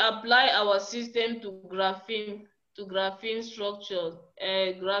 Now we apply our system to graphene structure.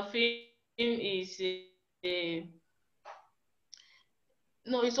 Graphene is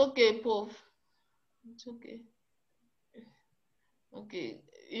no, it's okay, Prof. It's okay. Okay,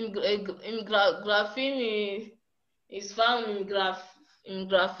 graphene is found in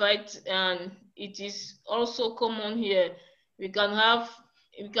graphite, and it is also common here. We can have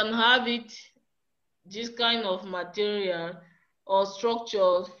it, this kind of material or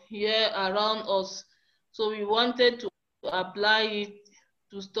structure here around us. So we wanted to apply it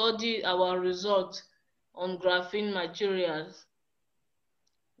to study our results on graphene materials,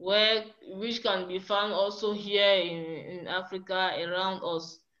 which can be found also here in Africa around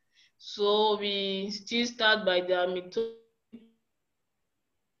us. So we still start by the method.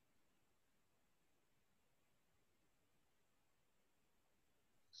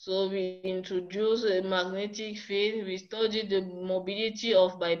 So we introduce a magnetic field. We study the mobility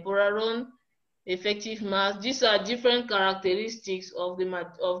of bipolaron, effective mass. These are different characteristics of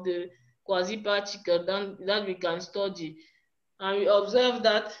the quasi-particle that we can study, and we observe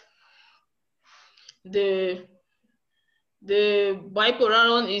that the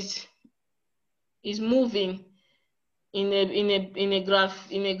bipolaron is moving in a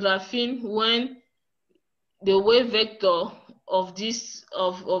graphene when the wave vector of this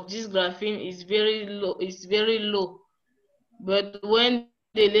graphene is very low, but when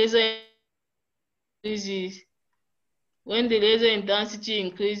the laser intensity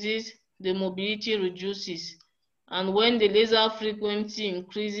increases, the mobility reduces, and when the laser frequency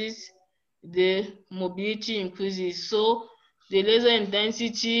increases, the mobility increases. So the laser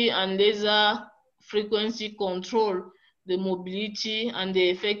intensity and laser frequency control the mobility and the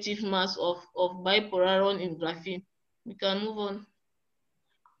effective mass of bipolaron in graphene. We can move on.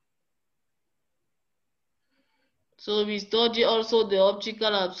 So we study also the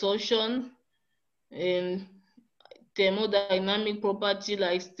optical absorption and thermodynamic property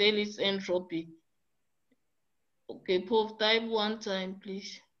like Stelli's entropy. Okay, Prof, type one time,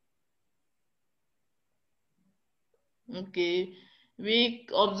 please. Okay, we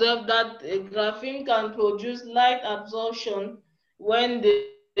observe that graphene can produce light absorption when the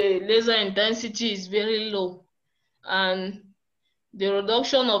laser intensity is very low, and the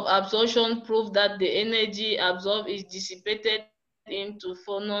reduction of absorption proves that the energy absorbed is dissipated into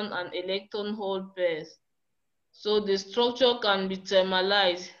phonon and electron hole pairs. So the structure can be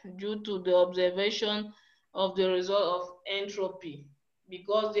thermalized due to the observation of the result of entropy,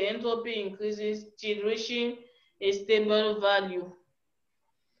 because the entropy increases till reaching a stable value.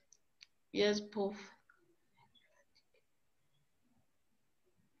 Yes, Prof.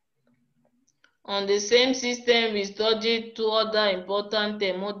 On the same system, we studied two other important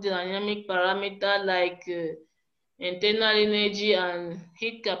thermodynamic parameters like internal energy and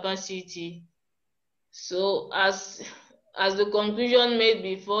heat capacity. So as the conclusion made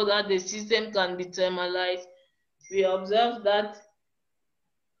before that the system can be thermalized, we observe that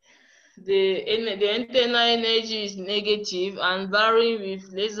the internal energy is negative and varying with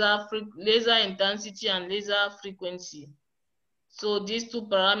laser intensity and laser frequency. So these two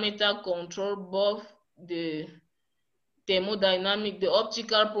parameters control both the thermodynamic, the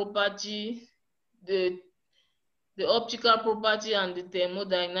optical property and the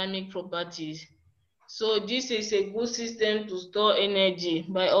thermodynamic properties. So this is a good system to store energy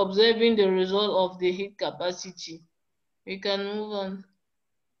by observing the result of the heat capacity. We can move on.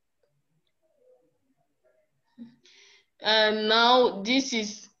 And now this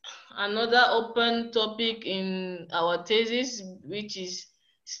is another open topic in our thesis, which is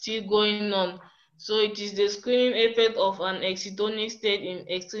still going on. So it is the screening effect of an excitonic state in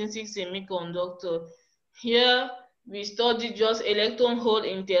extrinsic semiconductor. Here we study just electron hole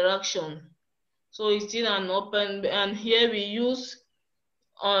interaction. So it's still an open, and here we use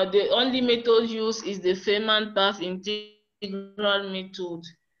the only method used is the Feynman path integral method.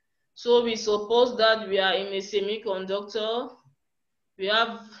 So we suppose that we are in a semiconductor. We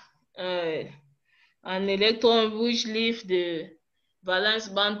have an electron which leaves the valence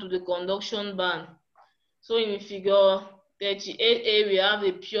band to the conduction band. So in figure 38A, we have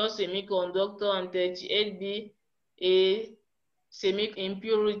a pure semiconductor, and 38B, a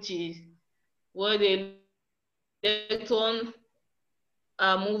semi-impurity. where the electron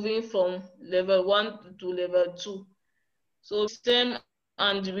are moving from level 1 to level 2. So same,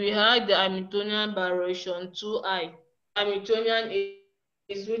 and we had the Hamiltonian variation 2I. Hamiltonian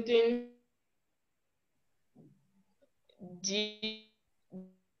is written D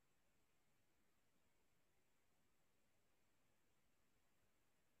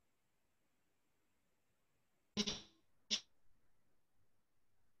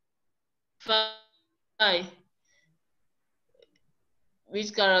phi,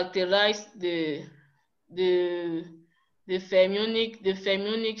 which characterize the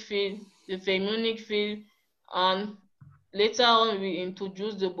fermionic field, and later on we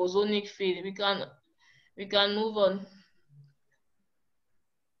introduce the bosonic field. We can move on.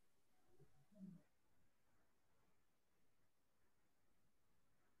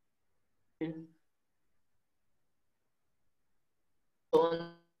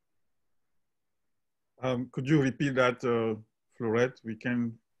 Could you repeat that, Florette? We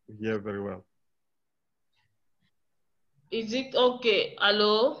can hear very well. Is it okay?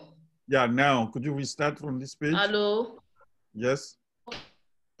 Hello? Yeah, now, could you restart from this page? Hello? Yes.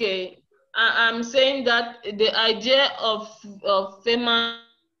 Okay. I'm saying that the idea of Feynman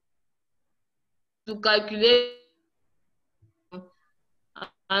to calculate,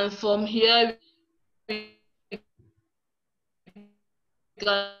 and from here we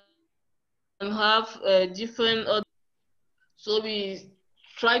can have different. So we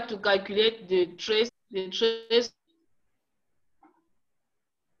try to calculate the trace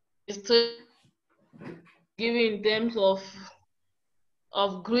given in terms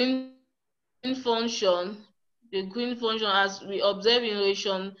of green function. The green function, as we observe in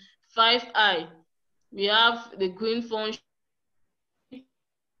relation 5I, we have the green function,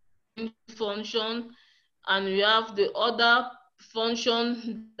 and we have the other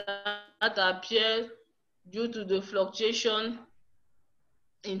function that appear due to the fluctuation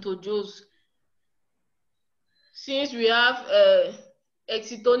introduced. Since we have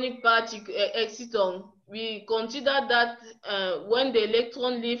excitonic particle, exciton, we consider that when the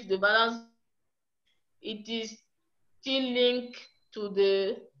electron leaves the valence, it is still linked to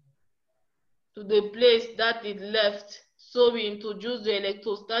the place that it left. So we introduce the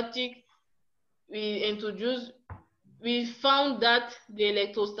electrostatic. We found that the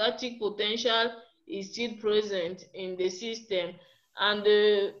electrostatic potential is still present in the system, and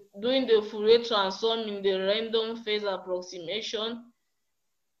doing the Fourier transform in the random phase approximation,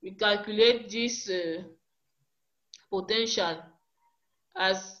 we calculate this potential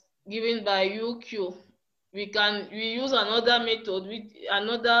as given by UQ. We use another method with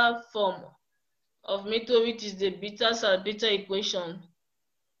another form of method, which is the beta-salpeter equation.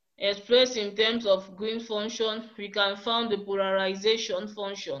 Expressed in terms of green function, we can find the polarization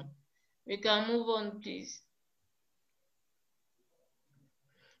function. We can move on, please.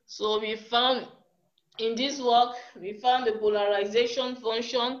 So we found in this work, we found the polarization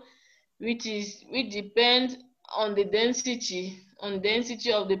function, which depends on the density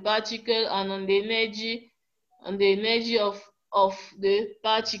of the particle and on the energy of the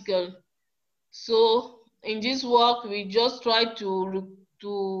particle. So in this work, we just try to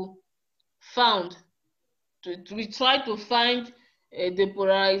find the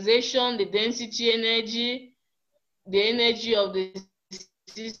polarization, the density energy, the energy of the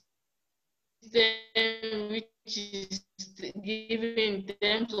system, which is given in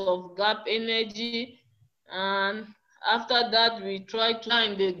terms of gap energy, and after that we try to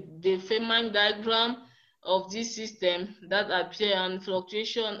find the Feynman diagram of this system that appear and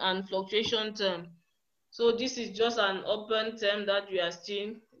fluctuation term. So this is just an open term that we are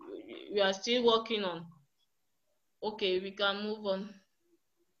still working on. Okay, we can move on.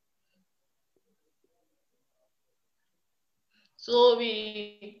 So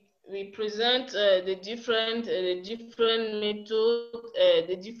we present the different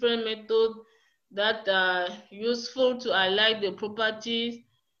method that are useful to highlight the properties,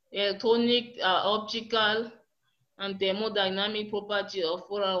 electronic, optical, and thermodynamic property of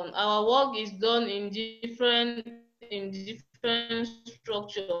polaron. Our work is done in different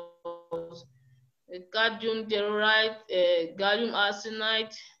structures: cadmium telluride, gallium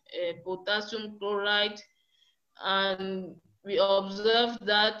arsenide, potassium chloride, and we observe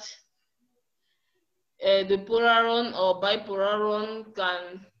that the polaron or bipolaron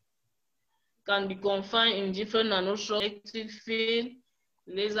can be confined in different nanostructures, electric field,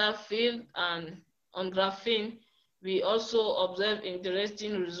 laser field, and on graphene. We also observe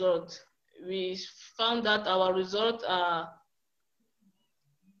interesting results. We found that our results are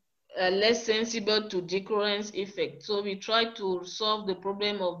less sensible to decoherence effect. So we try to solve the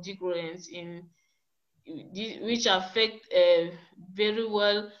problem of decoherence which affect very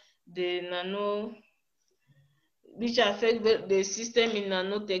well the which affect the system in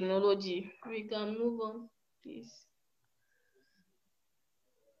nanotechnology. We can move on, please.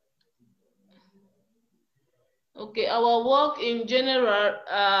 Okay, our work in general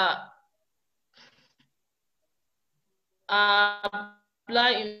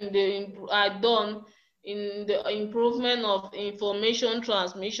done in the improvement of information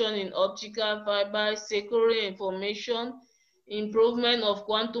transmission in optical fiber, securing information, improvement of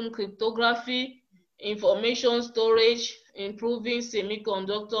quantum cryptography, information storage, improving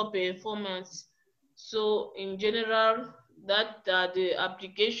semiconductor performance. So in general, that the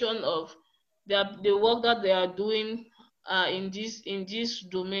application of the work that they are doing in this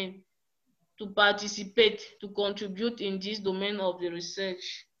domain, to participate, to contribute in this domain of the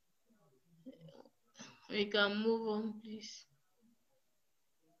research. We can move on, please.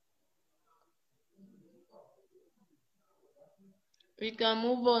 We can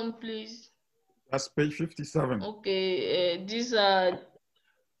move on, please. That's page 57. Okay, these are,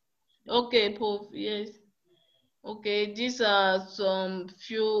 okay, Prof, yes. Okay, these are some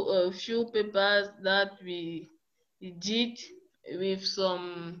few papers that we did with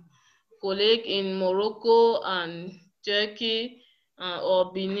some colleagues in Morocco and Turkey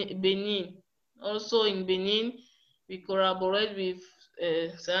or Benin. Also in Benin, we collaborate with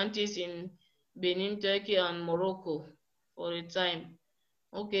scientists in Benin, Turkey, and Morocco for a time.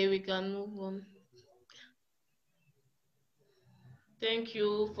 Okay, we can move on. Thank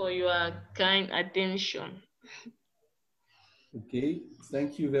you for your kind attention. Okay,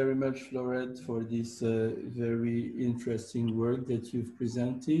 thank you very much, Florette, for this very interesting work that you've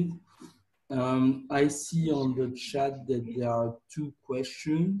presented. I see on the chat that there are 2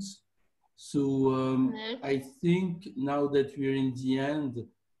 questions. So I think now that we're in the end,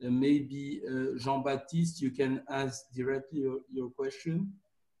 maybe Jean-Baptiste, you can ask directly your question.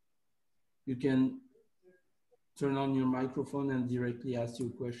 You can turn on your microphone and directly ask your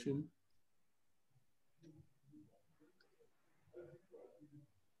question.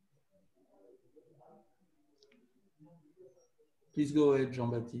 Please go ahead,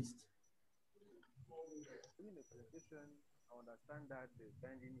 Jean-Baptiste. During the presentation, I understand that the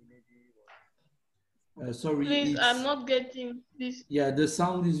binding energy was... Sorry, please, I'm not getting this. Yeah, the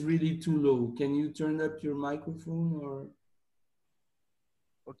sound is really too low. Can you turn up your microphone or?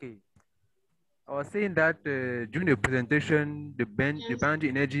 Okay. I was saying that during the presentation, the binding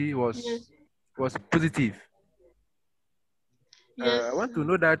energy was positive. Yes. I want to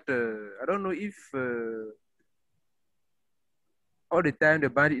know that, I don't know if all the time the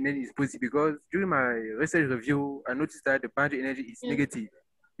binding energy is positive, because during my research review, I noticed that the binding energy is negative,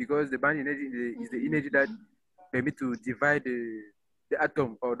 because the binding energy is the energy that permits to divide the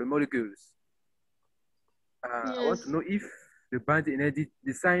atom or the molecules. I want to know if the binding energy,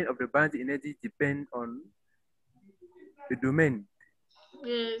 the sign of the binding energy depend on the domain.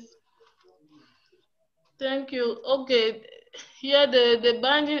 Yes. Thank you. Okay. Here the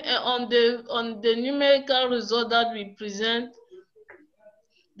binding on the numerical result that we present,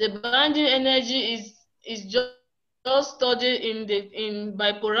 the binding energy is just studied in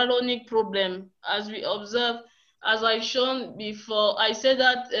bipolaronic problem. As we observe, as I shown before, I said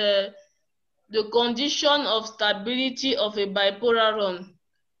that the condition of stability of a bipolaron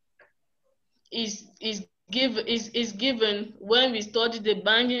is given when we study the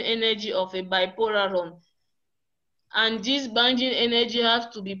binding energy of a bipolaron, and this binding energy has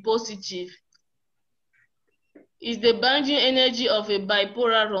to be positive. Is the binding energy of a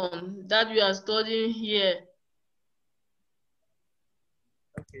bipolaron that we are studying here.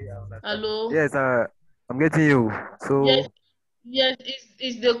 Okay, hello. Yes, I'm getting you. So yes,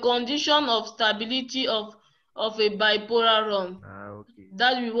 it's the condition of stability of a bipolaron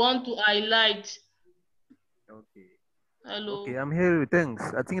that we want to highlight. Okay. Hello. Okay, I'm here. Thanks.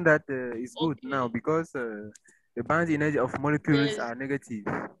 I think that is good now, because the binding energy of molecules are negative.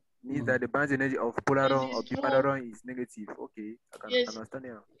 Means that the binding energy of polaron or bipolaron is negative. Okay, I can understand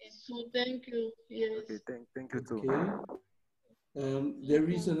now. So thank you. Yes. Okay, thank you too. Okay. There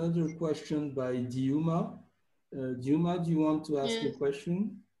is another question by Diuma. Diuma, do you want to ask a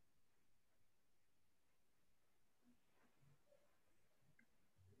question?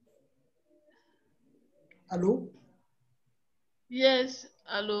 Hello? Yes,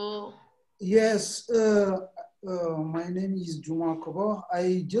 hello. Yes, my name is Juma Kobo.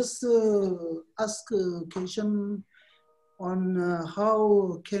 I just ask a question on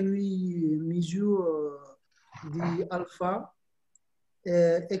how can we measure the alpha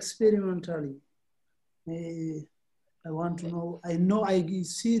experimentally. I want to know, I know I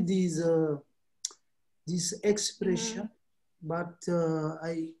see this expression, but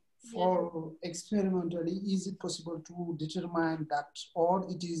for experimentally, is it possible to determine that, or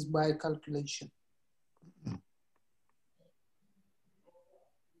it is by calculation?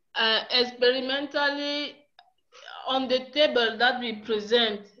 Experimentally, on the table that we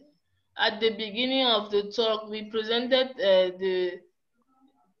present at the beginning of the talk, we presented a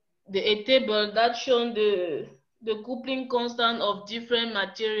table that shown the coupling constant of different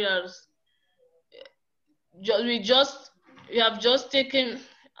materials. We have just taken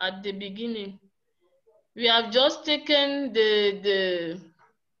at the beginning. We have just taken the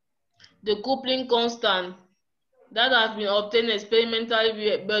coupling constant that has been obtained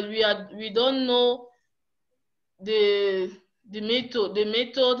experimentally, but we don't know the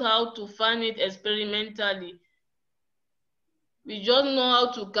method how to find it experimentally. We just know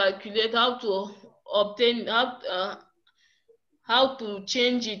how to calculate, how to obtain, how to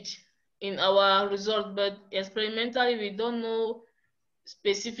change it in our result, but experimentally we don't know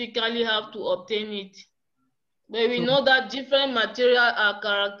specifically how to obtain it. But we know that different materials are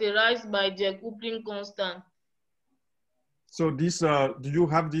characterized by their coupling constant. So this, do you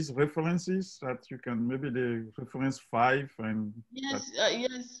have these references that you can, maybe the reference 5 and? Yes,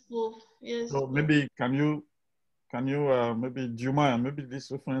 yes, both. Yes. So maybe can you maybe, do you mind, maybe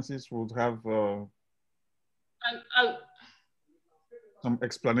these references would have some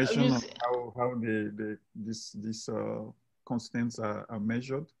explanation of how these constants are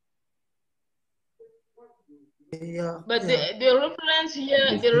measured? Yeah. But the reference here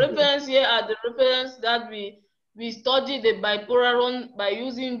are the reference that we study the bipolaron by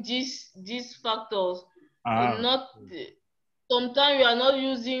using these factors. Sometimes we are not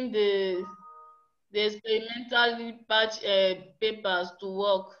using the experimental papers to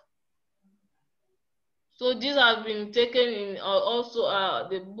work. So these have been taken in also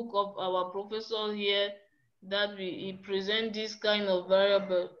the book of our professor here, that he present this kind of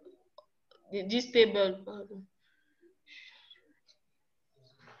variable, this table. Pardon.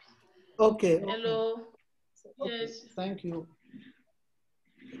 Okay. Hello. Okay. Yes. Thank you.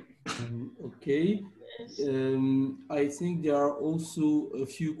 Okay. Yes. I think there are also a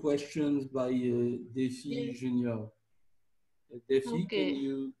few questions by Defi Junior. Defi, Okay. can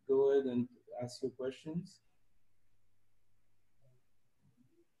you go ahead and ask your questions?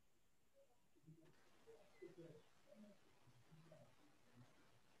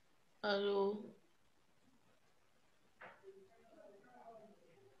 Hello.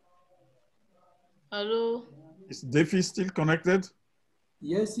 Hello. Is Defi still connected?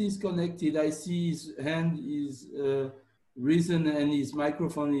 Yes, he's connected. I see his hand is risen and his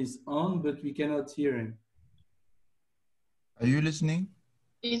microphone is on, but we cannot hear him. Are you listening?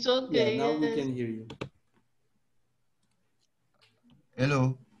 It's okay. Yeah, now we yes. can hear you.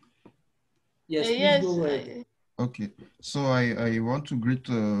 Hello. Yes, please yes. go ahead. Okay, so I want to greet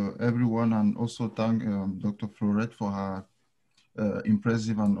everyone and also thank Dr. Florette for her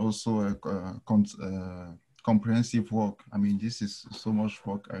impressive and also comprehensive work. I mean, this is so much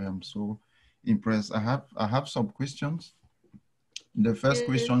work. I am so impressed. I have some questions. The first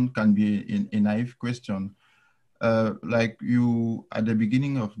question can be a naive question. Like you, at the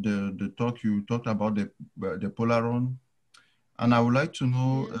beginning of the talk, you talked about the polaron. And I would like to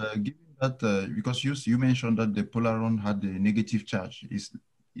know, given that, because you mentioned that the polaron had a negative charge,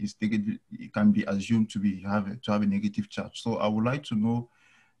 it can be assumed to have a negative charge. So I would like to know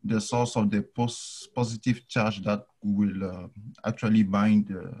the source of the positive charge that will actually bind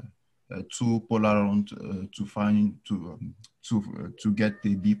two polaron to get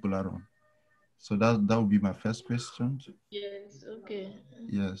the bipolaron. So that would be my first question. Yes. Okay.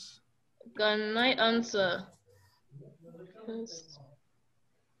 Yes. Can I answer? Yes.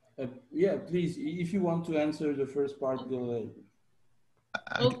 Yeah, please. If you want to answer the first part, go ahead.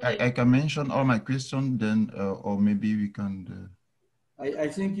 I can mention all my questions then, or maybe we can. I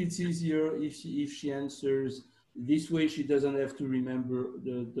think it's easier if she answers this way. She doesn't have to remember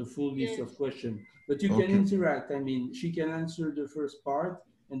the full list of questions. But you can interact. I mean, she can answer the first part,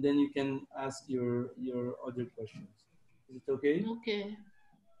 and then you can ask your other questions. Is it okay? Okay.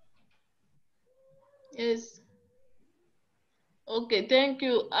 Yes. Okay, thank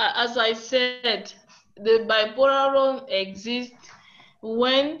you. As I said, the bipolaron exists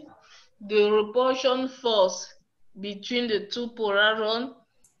when the repulsion force between the two polaron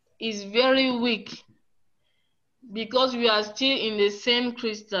is very weak, because we are still in the same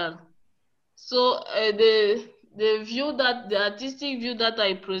crystal. So the artistic view that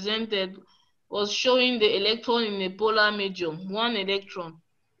I presented was showing the electron in a polar medium, 1 electron.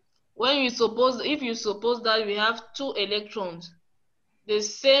 When you suppose, if you suppose that we have 2 electrons, the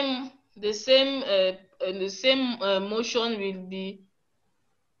same motion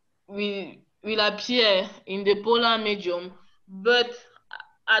will appear in the polar medium, but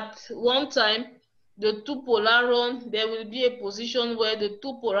at one time, the 2 polaron, there will be a position where the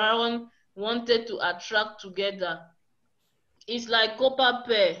 2 polaron wanted to attract together. It's like copper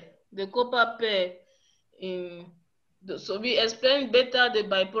pair, the copper pair so we explain better the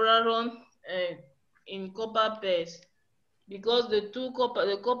bipolaron in copper pairs, because the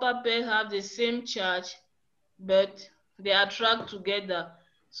copper pairs have the same charge, but they attract together.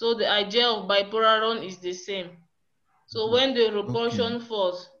 So the idea of bipolaron is the same. So when the repulsion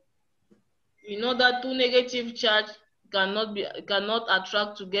force, we know that 2 negative charge cannot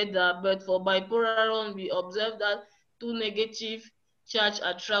attract together, but for bipolaron we observe that 2 negative charge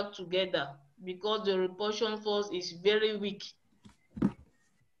attract together because the repulsion force is very weak.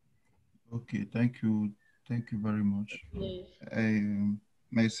 Okay, thank you very much. Yes.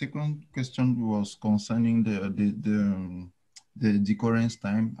 My second question was concerning the decoherence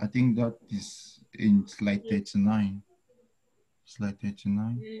time. I think that is in slide 39. Slide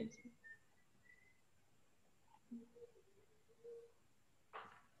 39. Yes.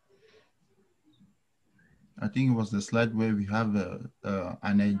 I think it was the slide where we have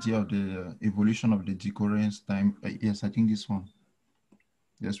an idea of the evolution of the decoherence time. Yes, I think this one.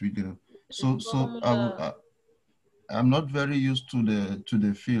 Yes, we do. So I'm not very used to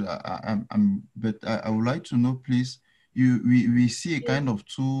the field. But I would like to know, please. We see a kind of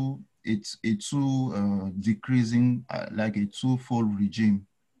decreasing, like a twofold regime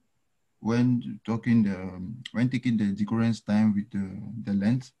when taking the decoherence time with the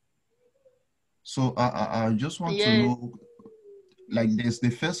length. So I just want to know, like there's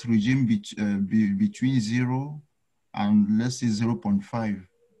the first regime between 0 and let's say 0.5,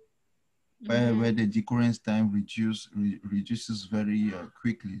 where the decoherence time reduces very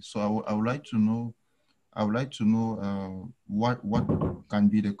quickly. So I would like to know, what can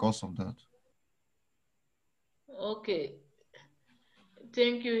be the cause of that. Okay,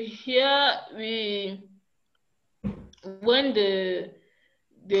 thank you. Here when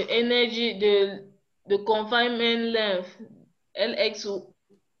the energy, the confinement length Lx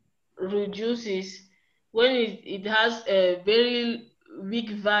reduces, when it has a very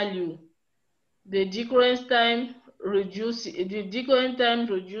weak value, the decoherence time reduces.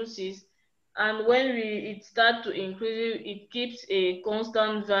 And when it starts to increase, it keeps a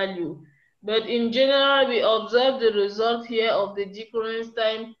constant value. But in general, we observe the result here of the decoherence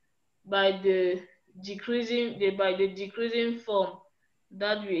time by the decreasing form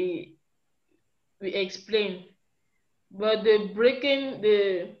that we explain. But the breaking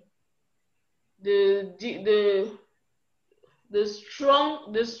the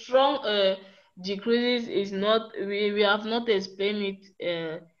strong decreases is not, we have not explained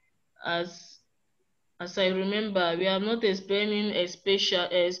it as I remember. We have not explaining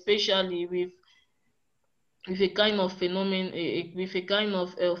especially with a kind of phenomenon,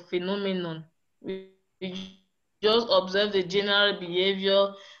 We just observe the general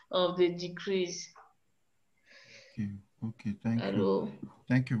behavior of the decrease. Okay, thank you.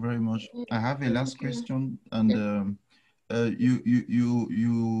 Thank you very much. I have a last question, and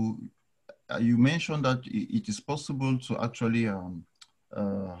you mentioned that it is possible to actually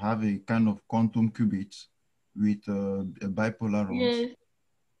have a kind of quantum qubit with a bipolaron. Yes.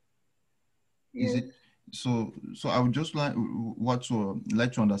 Is it so? I would just like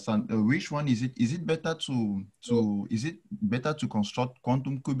to understand which one is it? Is it better to construct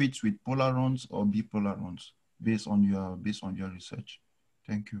quantum qubits with polarons or bipolarons based on your research?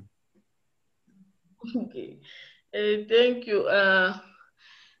 Thank you. Okay, thank you.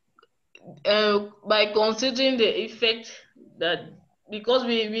 By considering the effect that, because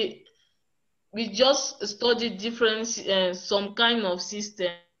we just studied different some kind of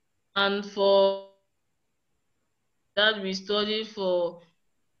system, and for that we studied for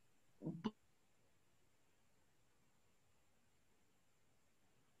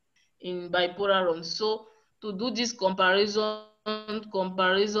in bipolaron. So to do this comparison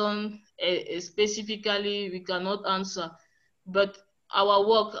specifically, we cannot answer. But our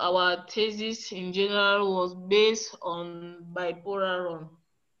work, our thesis in general was based on bipolaron,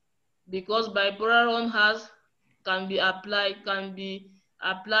 because bipolaron can be applied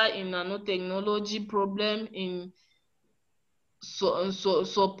in nanotechnology problem, in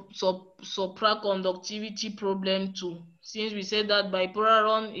supraconductivity problem too, since we said that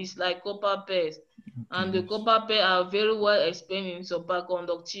bipolaron is like copper pairs, and the copper pair are very well explained in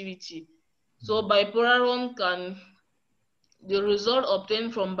superconductivity. So bipolaron the result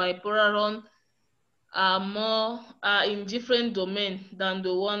obtained from bipolaron are in different domain than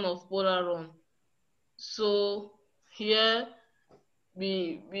the one of polaron. So here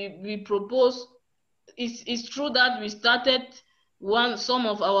we propose, it's true that we started some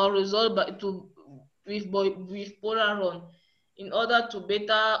of our result with polaron in order to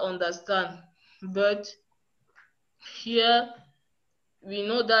better understand, but here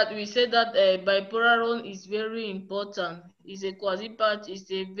we said that bipolaron is very important. It's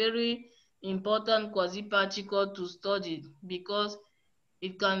a very important quasi-particle to study because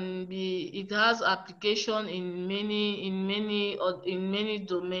it has application in many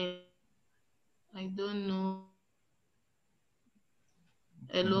domains. I don't know.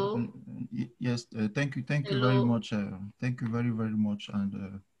 Hello. Yes, thank you very Hello. much. Thank you very much,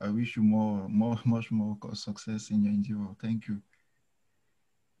 and I wish you much more success in your endeavor. Thank you.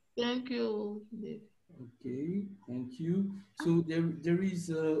 Thank you. Okay, thank you. So there is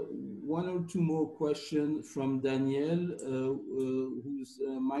one or two more questions from Danielle, whose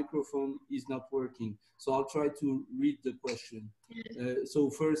microphone is not working. So I'll try to read the question. So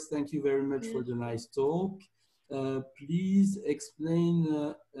first, thank you very much for the nice talk. Please explain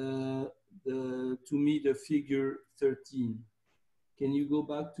to me the figure 13. Can you go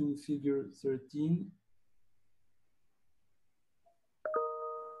back to figure 13?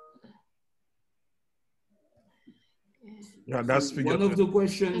 Yeah, that's so figure. One of the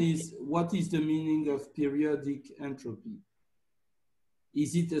questions is, what is the meaning of periodic entropy?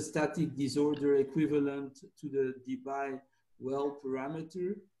 Is it a static disorder equivalent to the Debye-Well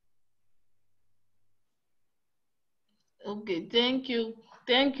parameter? Okay, thank you.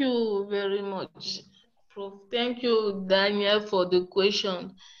 Thank you very much, Prof. Thank you, Daniel, for the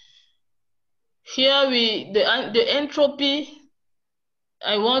question. Here the entropy,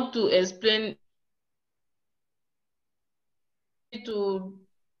 I want to explain to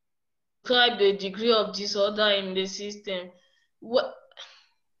describe the degree of disorder in the system. What?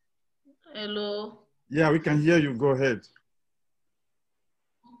 Hello? Yeah, we can hear you. Go ahead.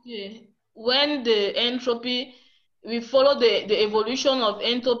 Okay. When the entropy, we follow the evolution of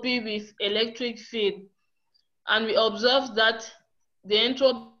entropy with electric field, and we observe that the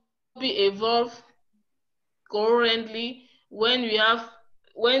entropy evolve currently when we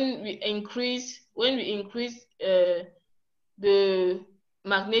increase the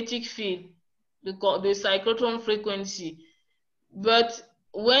magnetic field, the cyclotron frequency. But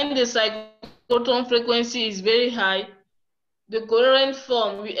when the cyclotron frequency is very high, the coherent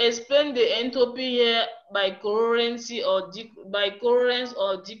form, we explain the entropy here by coherency by coherence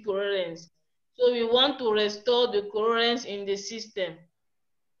or decoherence. So we want to restore the coherence in the system.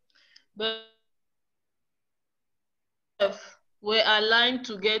 But were aligned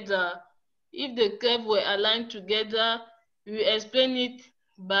together. If the curve were aligned together, we explain it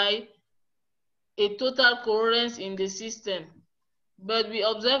by a total coherence in the system. But we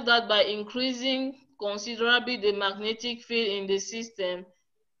observe that by increasing considerably the magnetic field in the system,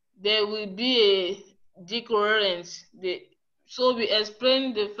 there will be a decoherence. So we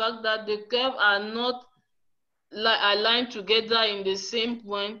explain the fact that the curves are not aligned together in the same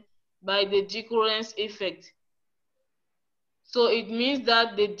point by the decoherence effect. So it means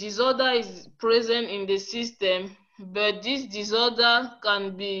that the disorder is present in the system, but this disorder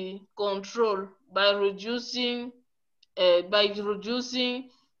can be controlled by reducing the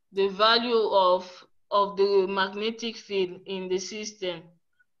value of the magnetic field in the system.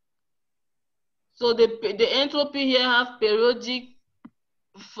 So the entropy here have periodic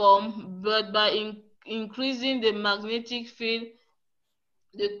form, but by increasing the magnetic field,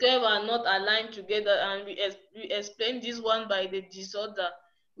 the curves are not aligned together, and we explain this one by the disorder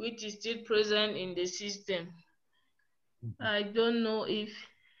which is still present in the system. I don't know if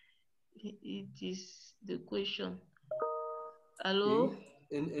it is the question. Hello?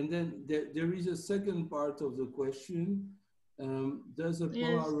 Okay. And then there is a second part of the question. Does a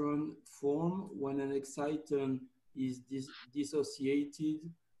polaron form when an exciton is dissociated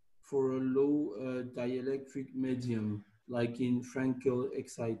for a low dielectric medium, like in Frankel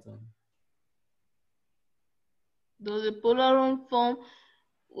exciton? Does a polaron form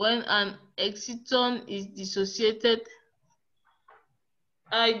when an exciton is dissociated?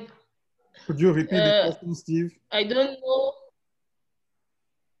 Could you repeat the question, Steve? I don't know.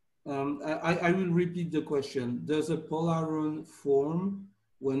 I will repeat the question. Does a polaron form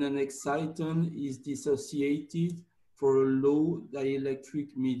when an exciton is dissociated for a low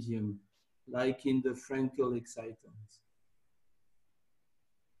dielectric medium, like in the Frankel excitons?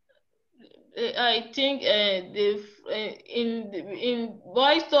 I think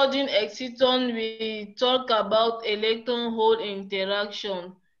while studying exciton, we talk about electron-hole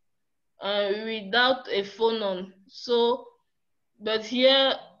interaction without a phonon. So, but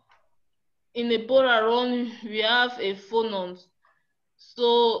here in the polaron, we have a phonon.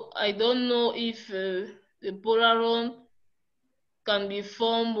 So I don't know if the polaron can be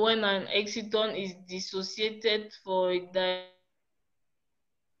formed when an exciton is dissociated for a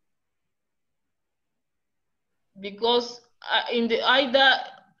because in the either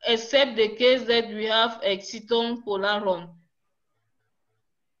except the case that we have exciton polaron.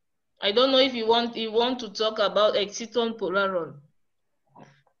 I don't know if you want to talk about exciton polaron.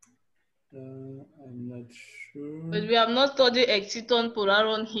 I'm not sure. But we have not studied exciton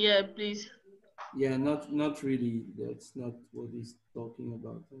polaron here, please. Yeah, not really. That's not what he's talking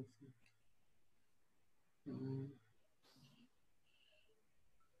about, I think.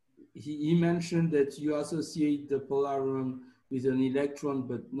 He mentioned that you associate the polaron with an electron,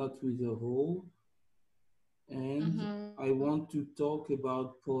 but not with a hole. And I want to talk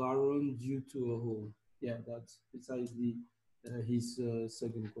about polaron due to a hole. Yeah, that's precisely his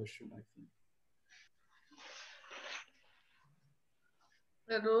second question, I think.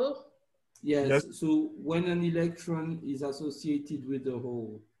 Hello? Yes, so when an electron is associated with a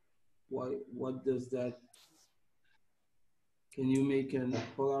hole, what does that, can you make a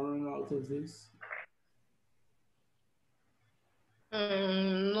polaron out of this?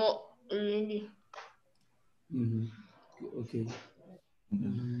 Not really. Okay.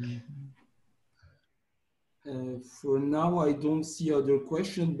 For now, I don't see other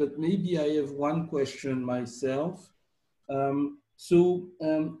questions, but maybe I have one question myself. There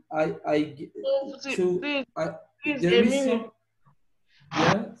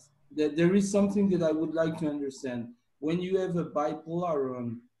is something that I would like to understand. When you have a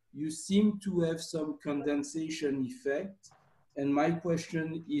bipolaron, you seem to have some condensation effect. And my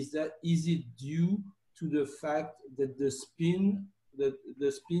question is that, is it due to the fact that the spin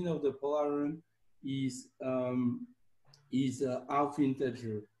of the polaron is half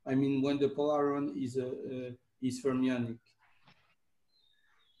integer? I mean, when the polaron is fermionic.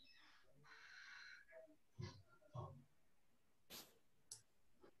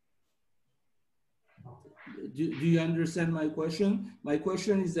 Do you understand my question? My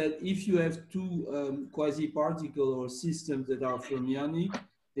question is that if you have two quasi-particle or systems that are fermionic,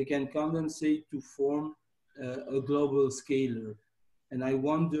 they can condensate to form a global scalar. And I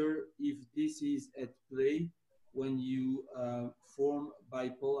wonder if this is at play when you form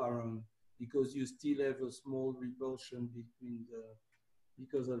bipolaron, because you still have a small repulsion between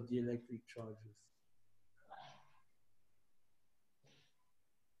because of the electric charges.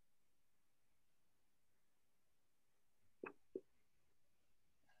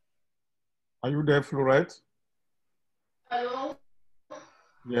 Are you there, Florette? Hello?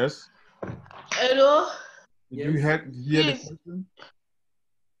 Yes. Hello? Did you hear the question?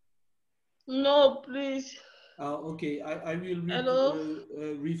 No, please. Okay, I will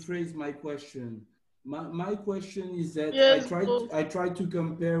rephrase my question. My question is that I tried to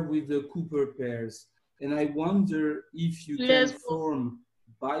compare with the Cooper pairs, and I wonder if you can form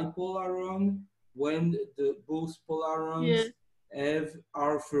bipolaron when both polarons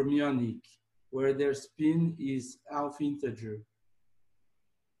are fermionic, where their spin is half integer,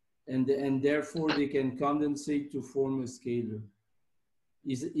 and therefore they can condensate to form a scalar.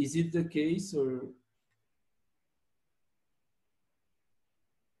 Is it the case, or?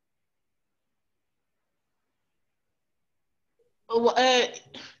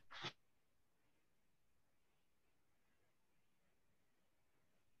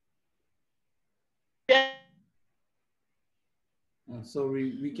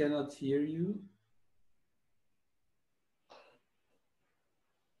 Sorry, we cannot hear you.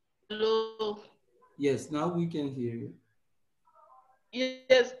 Hello. Yes, now we can hear you.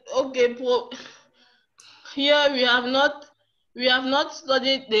 Yes. Okay. Here we have not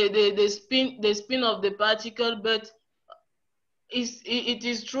studied the spin of the particle, but it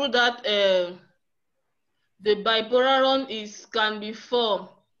is true that the bipolaron can be formed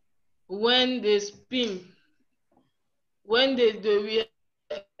when the spin, when we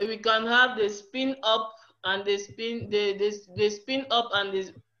can have the spin up and the spin up and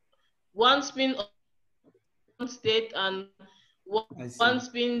the one spin of one state and one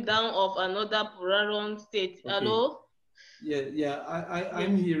spin down of another polaron state. Okay. Hello? Yeah,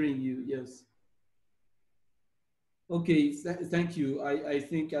 I'm hearing you, yes. Okay, thank you. I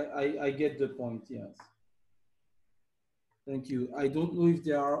think I get the point, yes. Thank you. I don't know if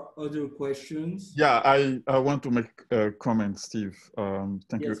there are other questions. Yeah, I want to make a comment, Steve.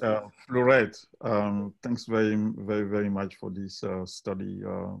 Thank Yes, you. Florette, thanks very much for this study.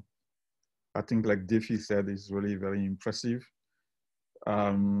 I think, like Defi said, it's really very impressive.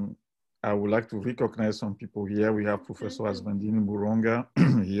 I would like to recognize some people here. We have Professor Asbandini Buronga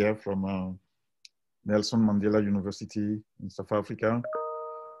here from Nelson Mandela University in South Africa.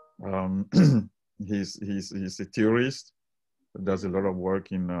 He's a theorist, does a lot of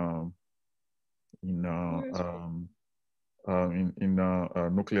work in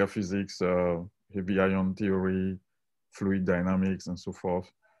nuclear physics, heavy ion theory, fluid dynamics, and so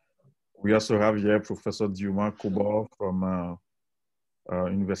forth. We also have here Professor Diouma Kobo from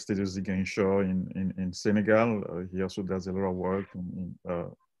Université de Ziguinchor in Senegal. He also does a lot of work in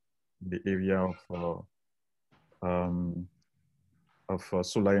the area of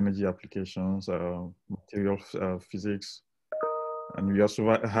solar energy applications, material physics. And we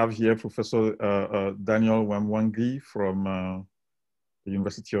also have here Professor Daniel Wamwangi from the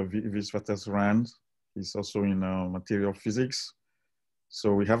University of Witwatersrand. He's also in material physics.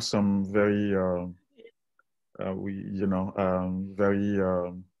 So we have some very,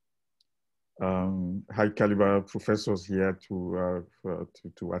 high caliber professors here to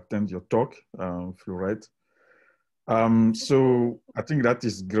attend your talk, Florette. So I think that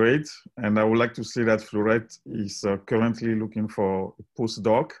is great. And I would like to say that Florette is currently looking for a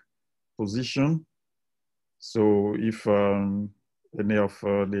postdoc position. So if any of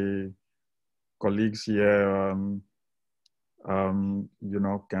the colleagues here, can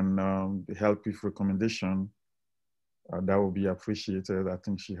help with recommendation, that will be appreciated. I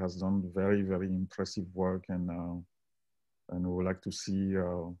think she has done very impressive work, and we would like to see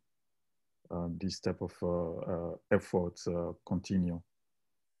this type of efforts continue.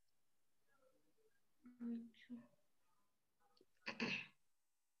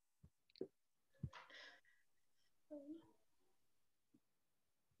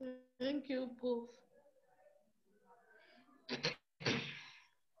 Thank you both.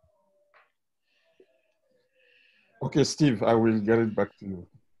 Okay, Steve, I will get it back to you.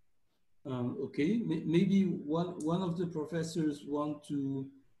 Okay, maybe one of the professors want to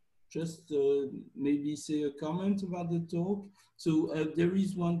just maybe say a comment about the talk. So there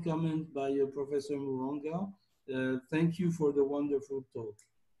is one comment by Professor Muronga. Thank you for the wonderful talk.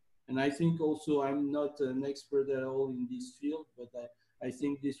 And I think also I'm not an expert at all in this field, but I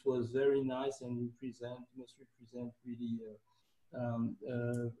think this was very nice and must represent really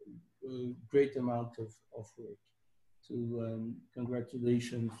a great amount of work. So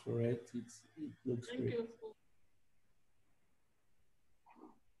congratulations for it. It looks Thank great. You.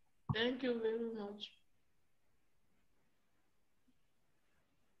 Thank you very much.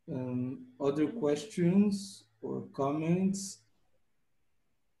 Other questions or comments?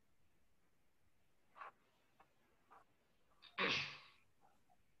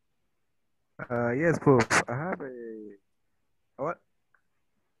 Yes, Prof.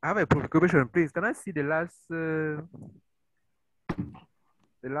 I have a question, please. Can I see the last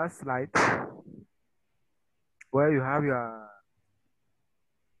slide where you have your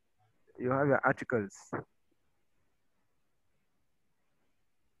articles?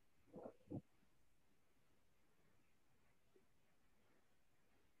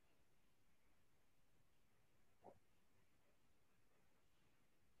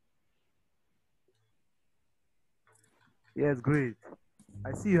 Yes, great.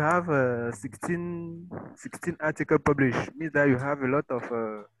 I see you have 16 articles published. Means that you have a lot of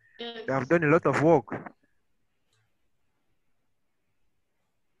Yes. you have done a lot of work.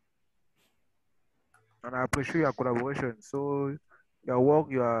 And I appreciate your collaboration. So your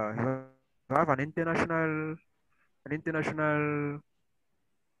work, you have an international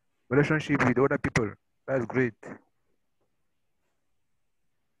relationship with other people. That's great.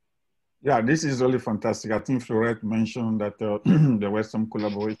 Yeah, this is really fantastic. I think Florette mentioned that there was some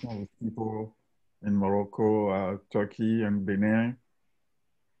collaboration with people in Morocco, Turkey, and Benin.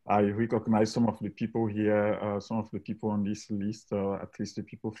 I recognize some of the people here, some of the people on this list, at least the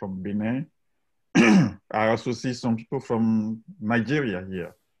people from Benin. I also see some people from Nigeria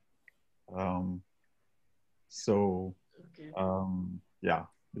here. Yeah,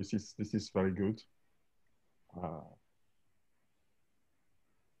 this is very good.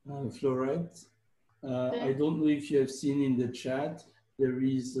 Florette, I don't know if you have seen in the chat, there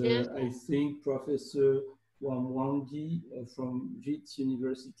is, Yes. I think, Professor Wamwangi from Wits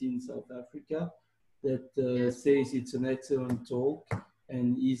University in South Africa that says it's an excellent talk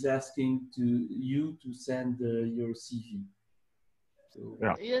and is asking you to send your CV. So,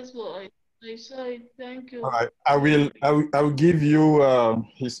 yeah. Yes, Lord. I saw it. Thank you. All right. I will give you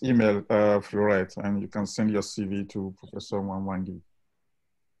his email, Florette, and you can send your CV to Professor Mwangwi.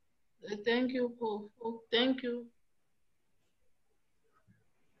 Thank you, Prof. Thank you.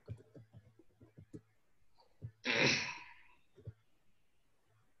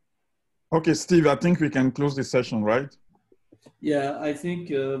 Okay, Steve, I think we can close the session, right? Yeah, I think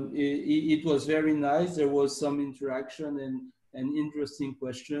it was very nice. There was some interaction and interesting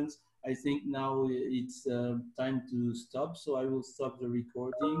questions. I think now it's time to stop. So I will stop the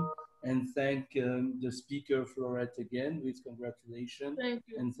recording and thank the speaker, Florette, again with congratulations. Thank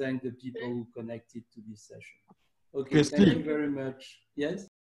you. And thank the people who connected to this session. Okay, Okay, thank Steve. you very much. Yes?